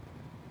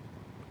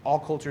 All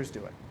cultures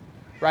do it,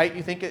 right?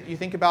 You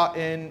think about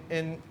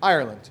in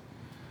Ireland,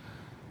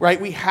 right?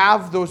 We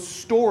have those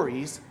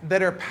stories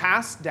that are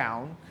passed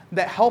down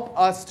that help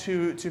us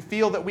to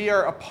feel that we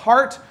are a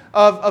part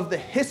of the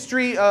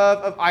history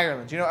of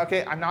Ireland.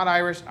 Okay, I'm not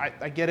Irish,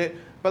 I get it,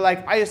 but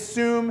I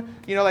assume,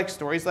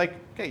 stories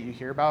okay, you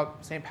hear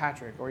about St.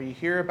 Patrick, or you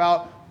hear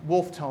about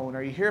Wolfe Tone,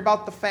 or you hear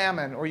about the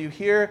famine, or you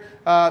hear,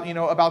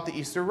 about the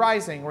Easter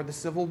Rising or the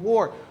Civil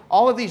War.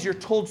 All of these, you're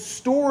told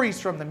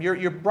stories from them.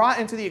 You're brought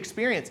into the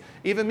experience.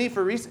 Even me,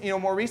 for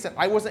more recent,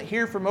 I wasn't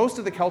here for most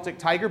of the Celtic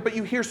Tiger, but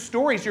you hear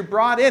stories. You're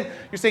brought in.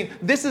 You're saying,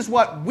 this is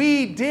what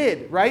we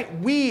did, right?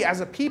 We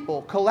as a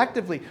people,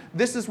 collectively,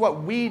 this is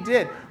what we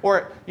did.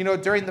 Or,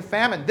 during the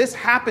famine, this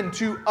happened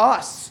to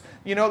us.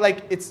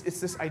 It's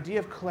this idea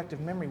of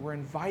collective memory. We're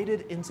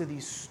invited into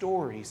these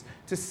stories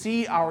to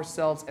see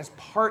ourselves as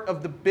part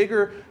of the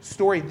bigger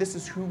story. This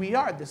is who we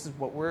are. This is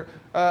what we're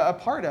a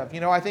part of.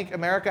 I think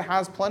America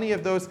has plenty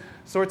of those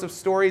sorts of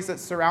stories that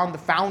surround the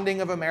founding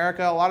of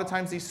America. A lot of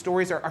times these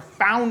stories are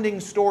founding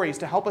stories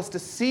to help us to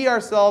see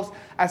ourselves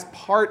as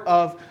part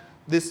of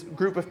this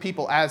group of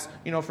people, as,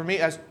 for me,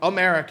 as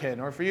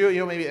American, or for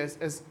you, maybe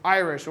as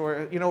Irish,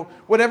 or,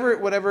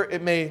 whatever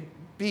it may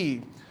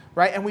be.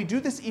 Right? And we do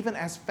this even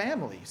as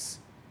families.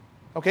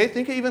 Okay?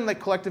 Think of even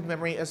collective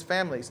memory as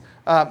families.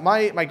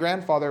 My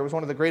grandfather was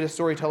one of the greatest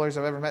storytellers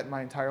I've ever met in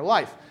my entire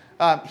life.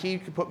 He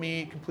could put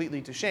me completely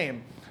to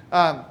shame.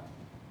 And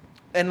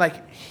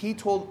he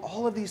told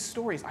all of these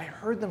stories. I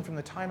heard them from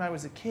the time I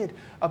was a kid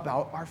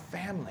about our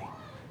family.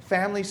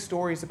 Family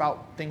stories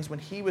about things when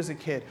he was a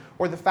kid.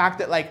 Or the fact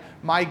that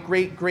my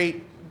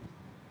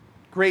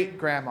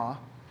great-great-great-grandma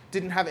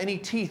didn't have any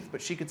teeth,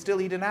 but she could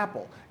still eat an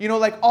apple.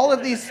 All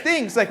of these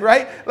things,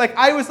 right?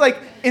 I was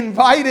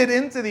invited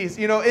into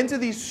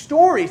these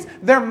stories.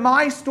 They're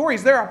my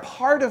stories. They're a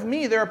part of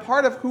me. They're a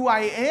part of who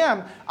I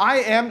am.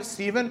 I am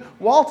Stephen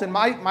Walton.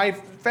 My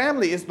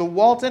family is the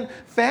Walton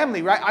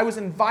family, right? I was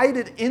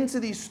invited into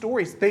these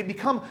stories. They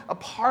become a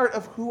part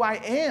of who I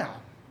am,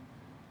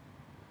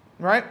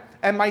 right?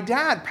 And my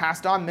dad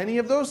passed on many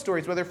of those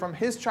stories, whether from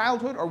his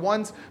childhood or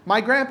ones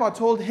my grandpa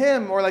told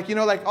him, or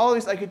all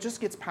these, it just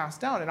gets passed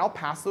down. And I'll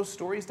pass those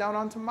stories down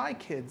onto my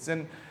kids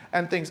and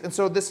things. And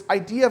so this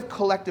idea of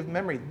collective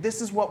memory,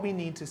 this is what we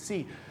need to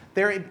see.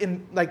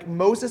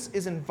 Moses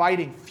is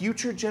inviting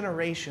future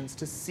generations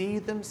to see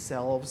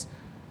themselves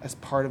as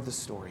part of the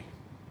story.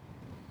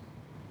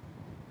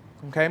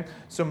 Okay?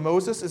 So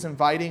Moses is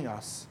inviting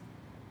us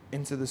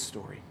into the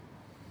story.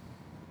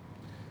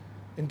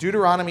 In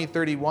Deuteronomy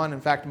 31, in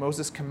fact,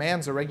 Moses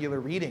commands a regular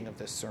reading of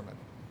this sermon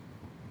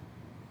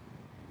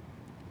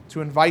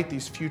to invite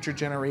these future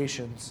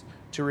generations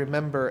to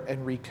remember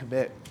and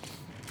recommit.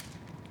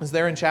 Is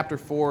there in chapter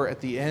 4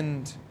 at the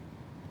end?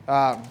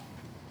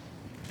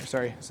 Is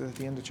it at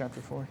the end of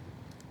chapter 4?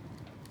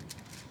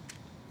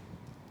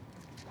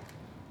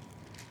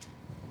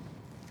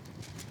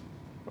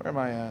 Where am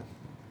I at?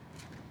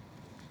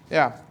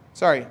 Yeah,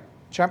 sorry.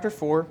 Chapter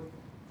 4.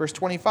 Verse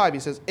 25, he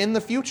says, in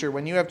the future,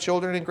 when you have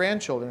children and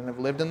grandchildren and have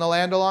lived in the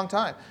land a long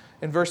time.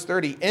 In verse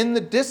 30, in the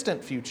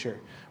distant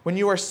future, when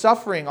you are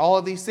suffering all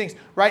of these things,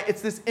 right?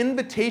 It's this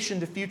invitation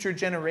to future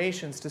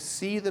generations to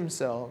see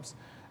themselves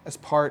as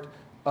part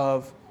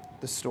of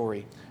the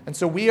story. And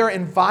so we are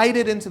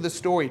invited into the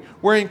story.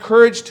 We're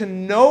encouraged to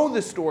know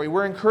the story.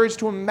 We're encouraged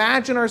to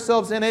imagine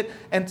ourselves in it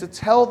and to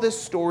tell this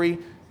story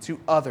to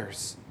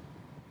others.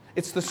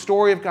 It's the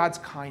story of God's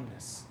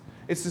kindness.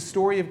 It's the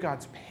story of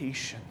God's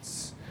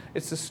patience.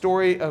 It's the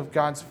story of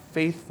God's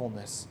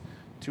faithfulness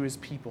to his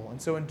people.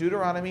 And so in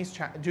Deuteronomy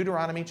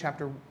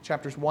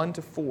chapters 1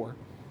 to 4,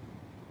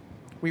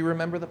 we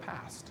remember the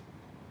past.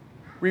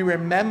 We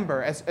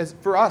remember, as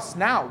for us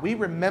now, we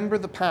remember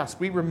the past.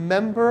 We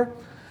remember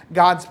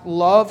God's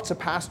love to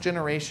past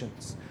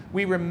generations.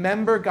 We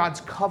remember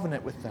God's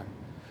covenant with them.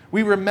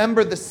 We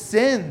remember the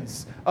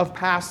sins of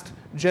past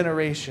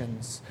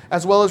generations,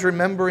 as well as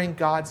remembering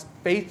God's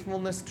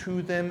faithfulness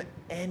to them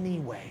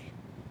anyway.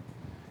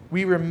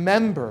 We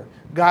remember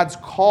God's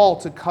call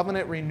to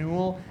covenant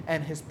renewal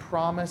and his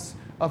promise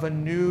of a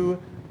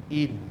new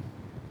Eden.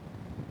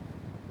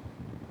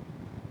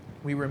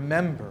 We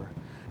remember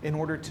in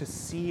order to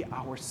see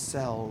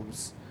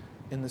ourselves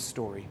in the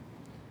story.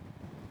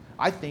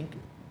 I think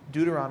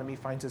Deuteronomy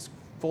finds its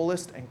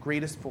fullest and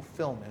greatest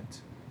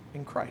fulfillment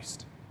in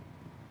Christ.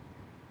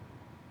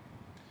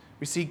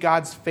 We see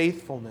God's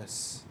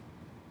faithfulness,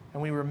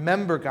 and we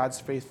remember God's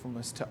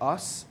faithfulness to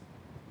us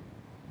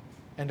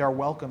and our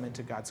welcome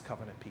into God's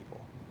covenant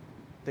people.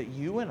 That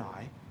you and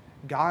I,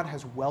 God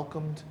has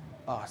welcomed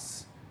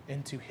us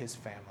into his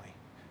family,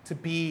 to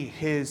be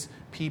his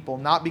people,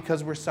 not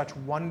because we're such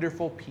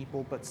wonderful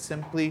people, but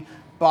simply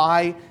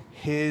by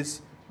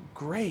his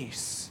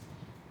grace.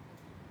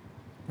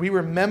 We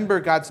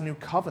remember God's new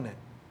covenant,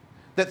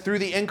 that through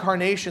the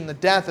incarnation, the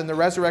death, and the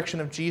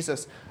resurrection of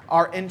Jesus,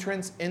 our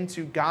entrance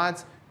into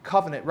God's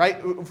covenant, right?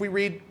 If we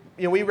read,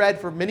 we read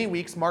for many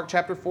weeks Mark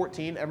chapter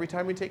 14 every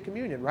time we take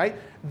communion, right?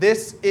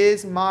 This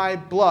is my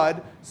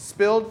blood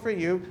spilled for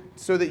you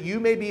so that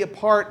you may be a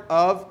part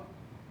of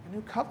a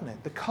new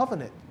covenant. The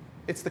covenant.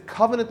 It's the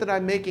covenant that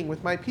I'm making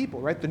with my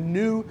people, right? The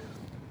new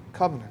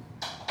covenant.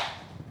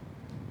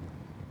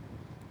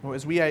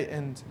 As we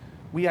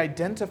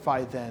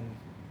identify then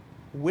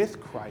with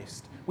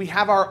Christ. We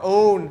have our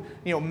own,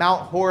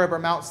 Mount Horeb or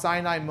Mount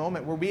Sinai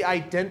moment where we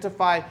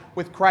identify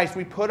with Christ.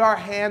 We put our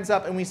hands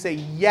up and we say,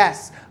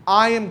 yes,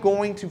 I am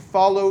going to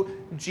follow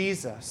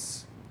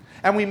Jesus.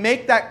 And we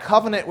make that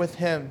covenant with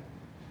him.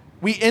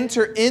 We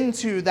enter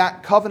into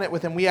that covenant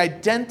with him. We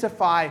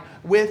identify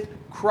with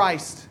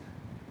Christ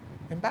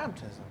in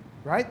baptism,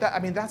 right?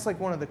 That's like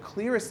one of the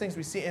clearest things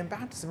we see in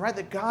baptism, right?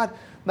 That God,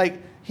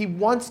 he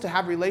wants to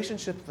have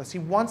relationships with us. He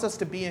wants us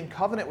to be in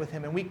covenant with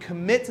him. And we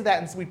commit to that.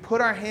 And so we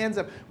put our hands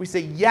up. We say,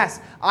 yes,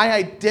 I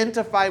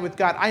identify with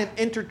God. I am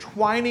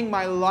intertwining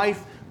my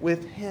life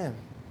with him.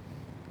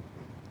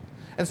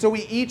 And so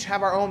we each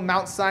have our own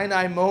Mount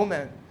Sinai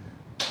moment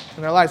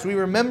in our lives. We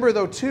remember,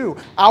 though, too,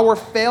 our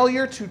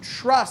failure to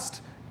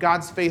trust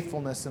God's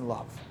faithfulness and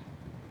love.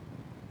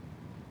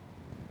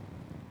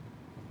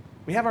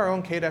 We have our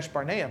own Kadesh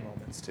Barnea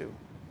moments, too.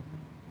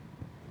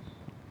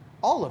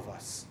 All of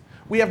us.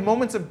 We have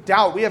moments of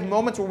doubt. We have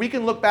moments where we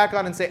can look back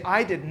on and say,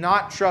 I did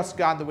not trust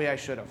God the way I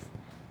should have.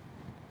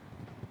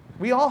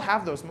 We all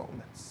have those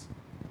moments.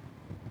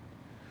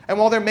 And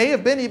while there may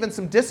have been even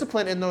some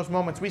discipline in those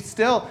moments, we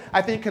still,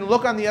 I think, can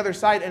look on the other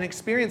side and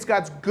experience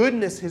God's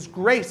goodness, his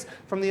grace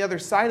from the other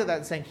side of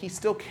that, saying, he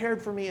still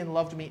cared for me and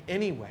loved me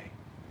anyway.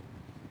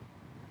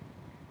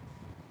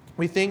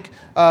 We think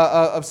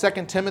of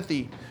 2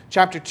 Timothy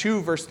chapter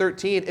 2, verse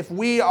 13. If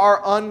we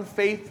are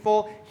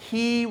unfaithful,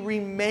 he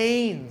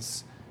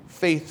remains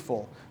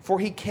faithful, for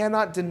he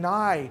cannot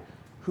deny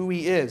who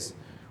he is.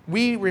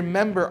 We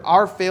remember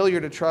our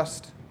failure to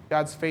trust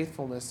God's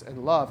faithfulness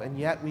and love, and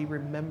yet we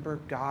remember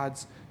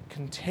God's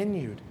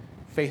continued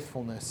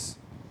faithfulness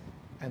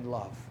and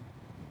love.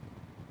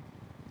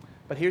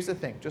 But here's the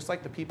thing, just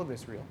like the people of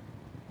Israel,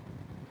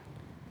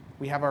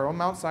 we have our own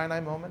Mount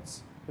Sinai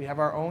moments, we have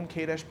our own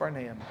Kadesh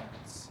Barnea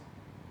moments,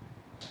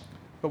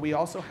 but we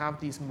also have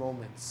these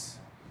moments,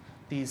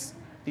 these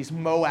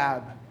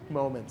Moab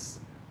moments,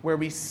 where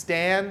we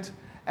stand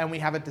and we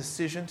have a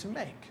decision to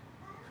make.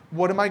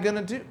 What am I going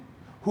to do?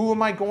 Who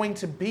am I going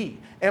to be?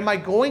 Am I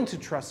going to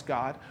trust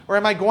God? Or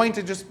am I going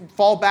to just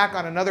fall back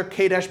on another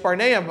Kadesh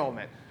Barnea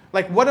moment?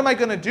 What am I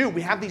going to do?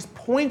 We have these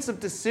points of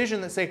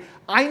decision that say,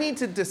 I need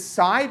to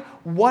decide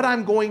what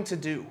I'm going to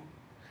do.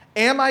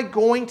 Am I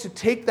going to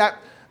take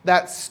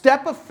that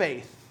step of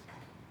faith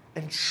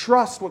and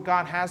trust what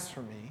God has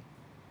for me?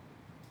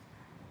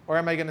 Or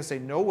am I going to say,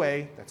 no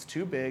way, that's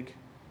too big,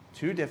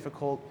 too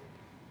difficult,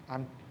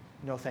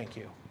 no thank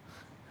you.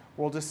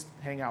 We'll just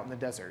hang out in the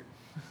desert,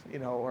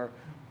 or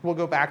we'll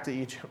go back to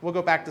Egypt. We'll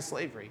go back to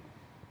slavery.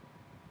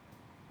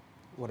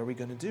 What are we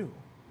going to do?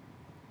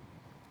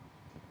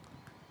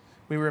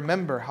 We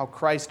remember how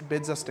Christ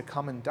bids us to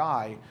come and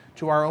die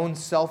to our own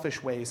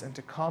selfish ways and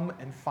to come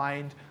and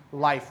find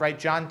life, right?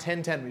 John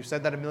 10:10, we've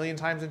said that a million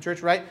times in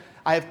church, right?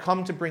 I have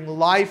come to bring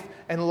life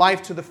and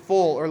life to the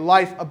full, or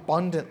life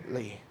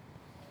abundantly.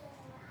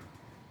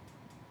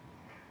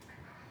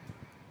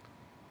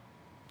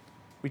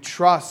 We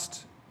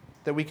trust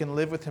that we can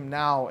live with him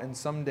now, and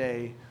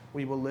someday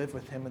we will live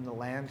with him in the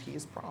land he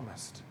has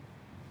promised.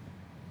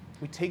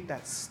 We take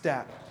that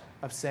step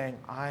of saying,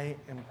 I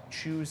am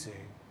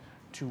choosing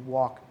to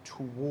walk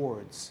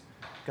towards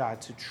God,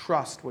 to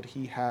trust what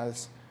he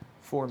has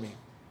for me.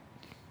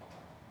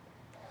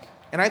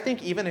 And I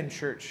think even in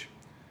church,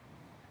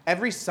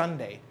 every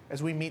Sunday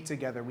as we meet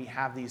together, we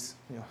have these,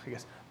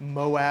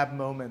 Moab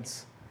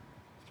moments.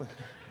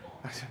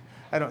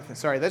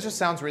 Sorry, that just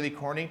sounds really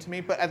corny to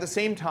me, but at the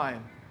same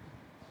time,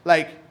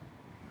 like,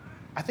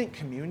 I think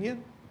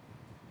communion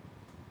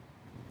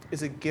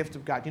is a gift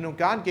of God. You know,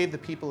 God gave the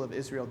people of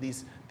Israel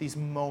these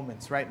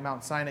moments, right?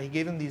 Mount Sinai. He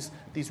gave them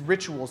these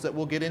rituals that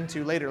we'll get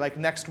into later. Like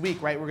next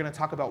week, right, we're going to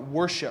talk about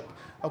worship,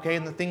 okay,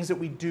 and the things that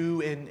we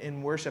do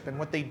in worship and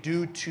what they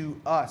do to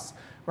us,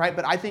 right?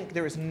 But I think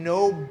there is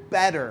no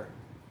better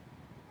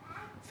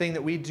thing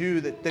that we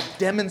do that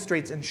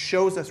demonstrates and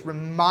shows us,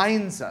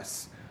 reminds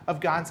us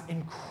of God's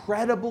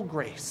incredible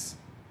grace,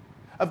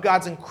 of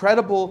God's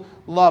incredible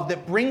love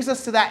that brings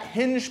us to that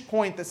hinge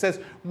point that says,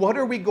 what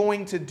are we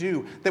going to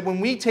do? That when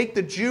we take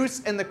the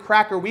juice and the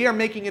cracker, we are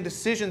making a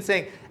decision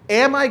saying,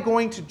 am I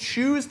going to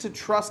choose to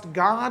trust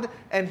God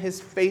and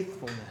His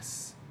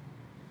faithfulness?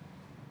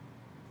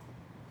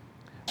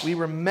 We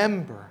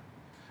remember,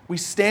 we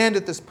stand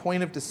at this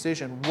point of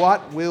decision.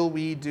 What will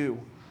we do?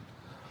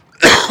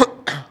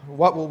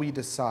 What will we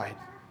decide?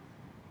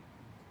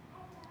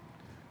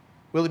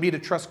 Will it be to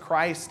trust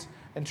Christ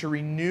and to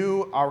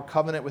renew our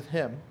covenant with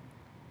Him?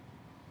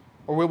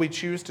 Or will we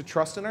choose to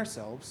trust in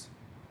ourselves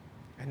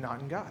and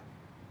not in God?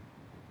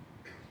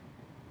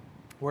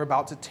 We're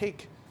about to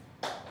take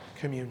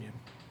communion.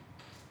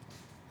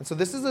 And so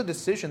this is a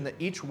decision that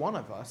each one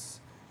of us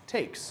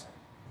takes,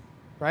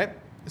 right?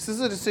 This is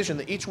a decision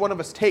that each one of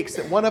us takes,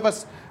 that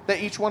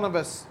each one of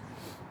us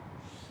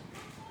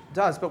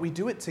does, but we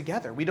do it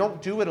together. We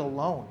don't do it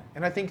alone.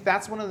 And I think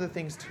that's one of the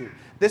things too.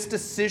 This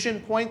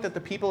decision point that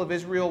the people of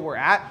Israel were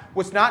at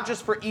was not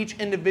just for each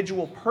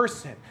individual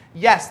person.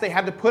 Yes, they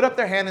had to put up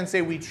their hand and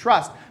say, we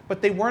trust,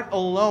 but they weren't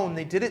alone.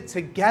 They did it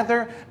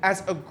together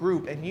as a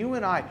group. And you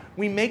and I,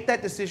 we make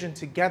that decision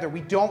together.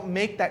 We don't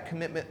make that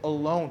commitment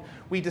alone.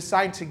 We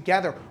decide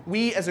together.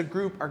 We as a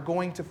group are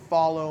going to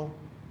follow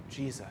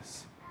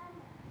Jesus.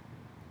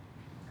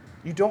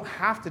 You don't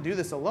have to do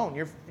this alone.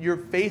 Your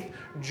faith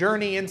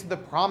journey into the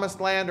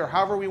promised land, or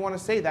however we want to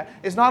say that,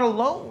 is not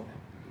alone.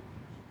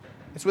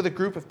 It's with a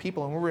group of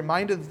people, and we're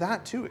reminded of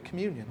that too at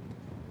communion.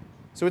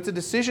 So it's a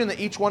decision that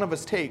each one of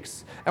us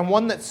takes, and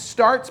one that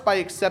starts by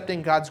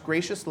accepting God's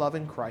gracious love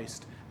in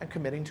Christ and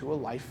committing to a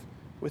life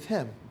with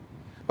Him.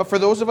 But for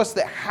those of us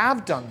that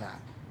have done that,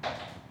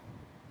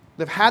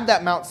 that have had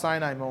that Mount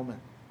Sinai moment,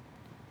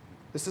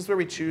 this is where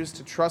we choose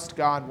to trust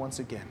God once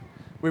again.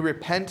 We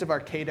repent of our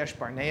Kadesh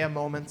Barnea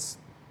moments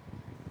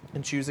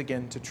and choose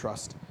again to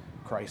trust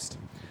Christ.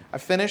 I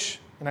finish,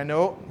 and I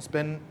know it's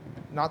been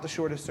not the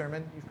shortest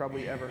sermon you've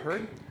probably ever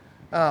heard,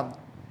 but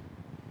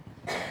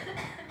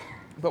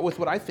with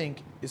what I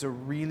think is a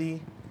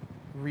really,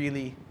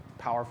 really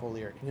powerful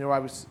lyric. You know, I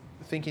was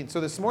thinking,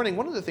 so this morning,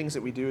 one of the things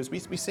that we do is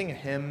we sing a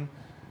hymn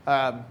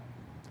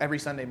every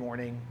Sunday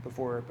morning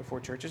before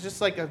church. It's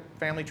just like a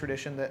family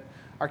tradition that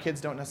our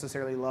kids don't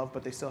necessarily love,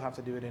 but they still have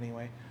to do it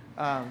anyway.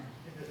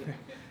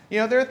 You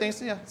know, there are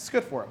things, yeah, it's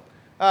good for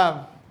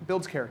them.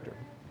 Builds character.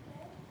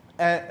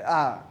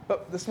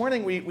 But this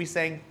morning we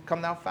sang,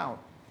 Come Thou Fount.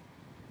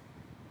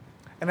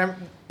 And I'm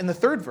in the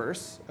third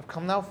verse of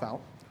Come Thou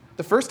Fount.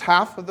 The first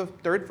half of the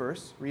third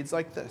verse reads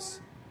like this.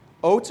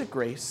 Oh, to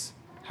grace,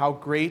 how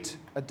great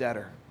a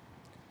debtor.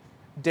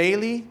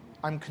 Daily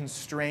I'm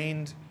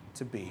constrained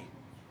to be.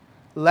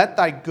 Let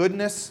thy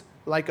goodness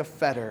like a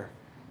fetter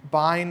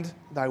bind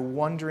thy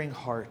wondering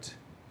heart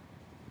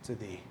to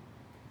thee.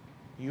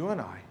 You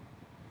and I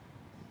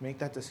make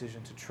that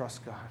decision to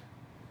trust God.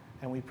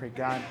 And we pray,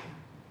 God,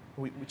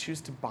 we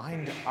choose to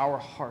bind our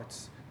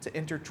hearts, to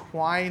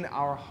intertwine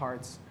our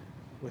hearts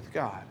with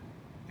God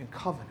in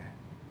covenant.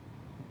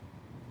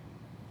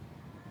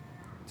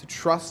 To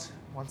trust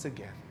once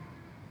again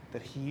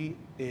that He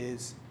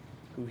is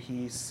who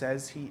He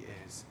says He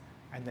is,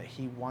 and that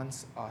He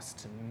wants us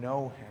to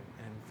know Him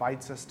and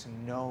invites us to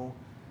know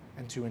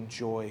and to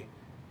enjoy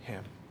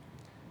Him.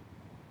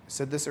 I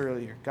said this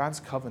earlier, God's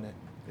covenant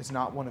is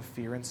not one of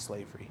fear and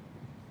slavery,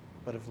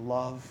 but of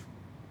love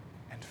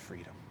and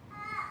freedom.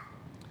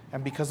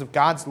 And because of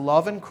God's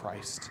love in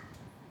Christ,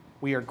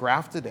 we are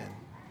grafted in,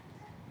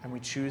 and we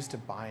choose to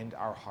bind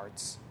our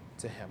hearts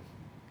to Him.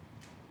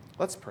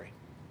 Let's pray.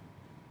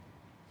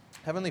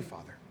 Heavenly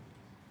Father,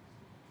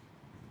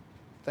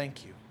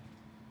 thank you.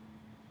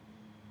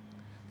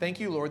 Thank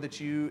you, Lord, that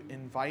you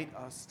invite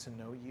us to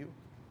know you.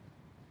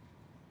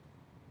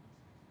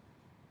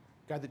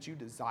 God, that you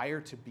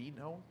desire to be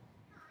known.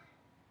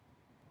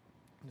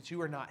 That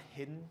you are not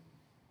hidden,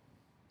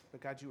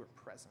 but God, you are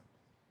present.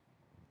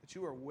 That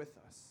you are with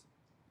us.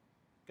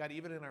 God,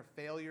 even in our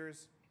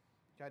failures,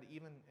 God,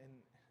 even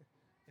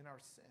in our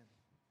sin.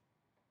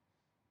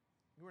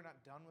 You are not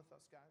done with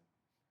us, God.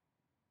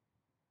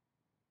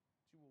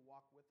 You will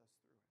walk with us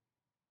through it.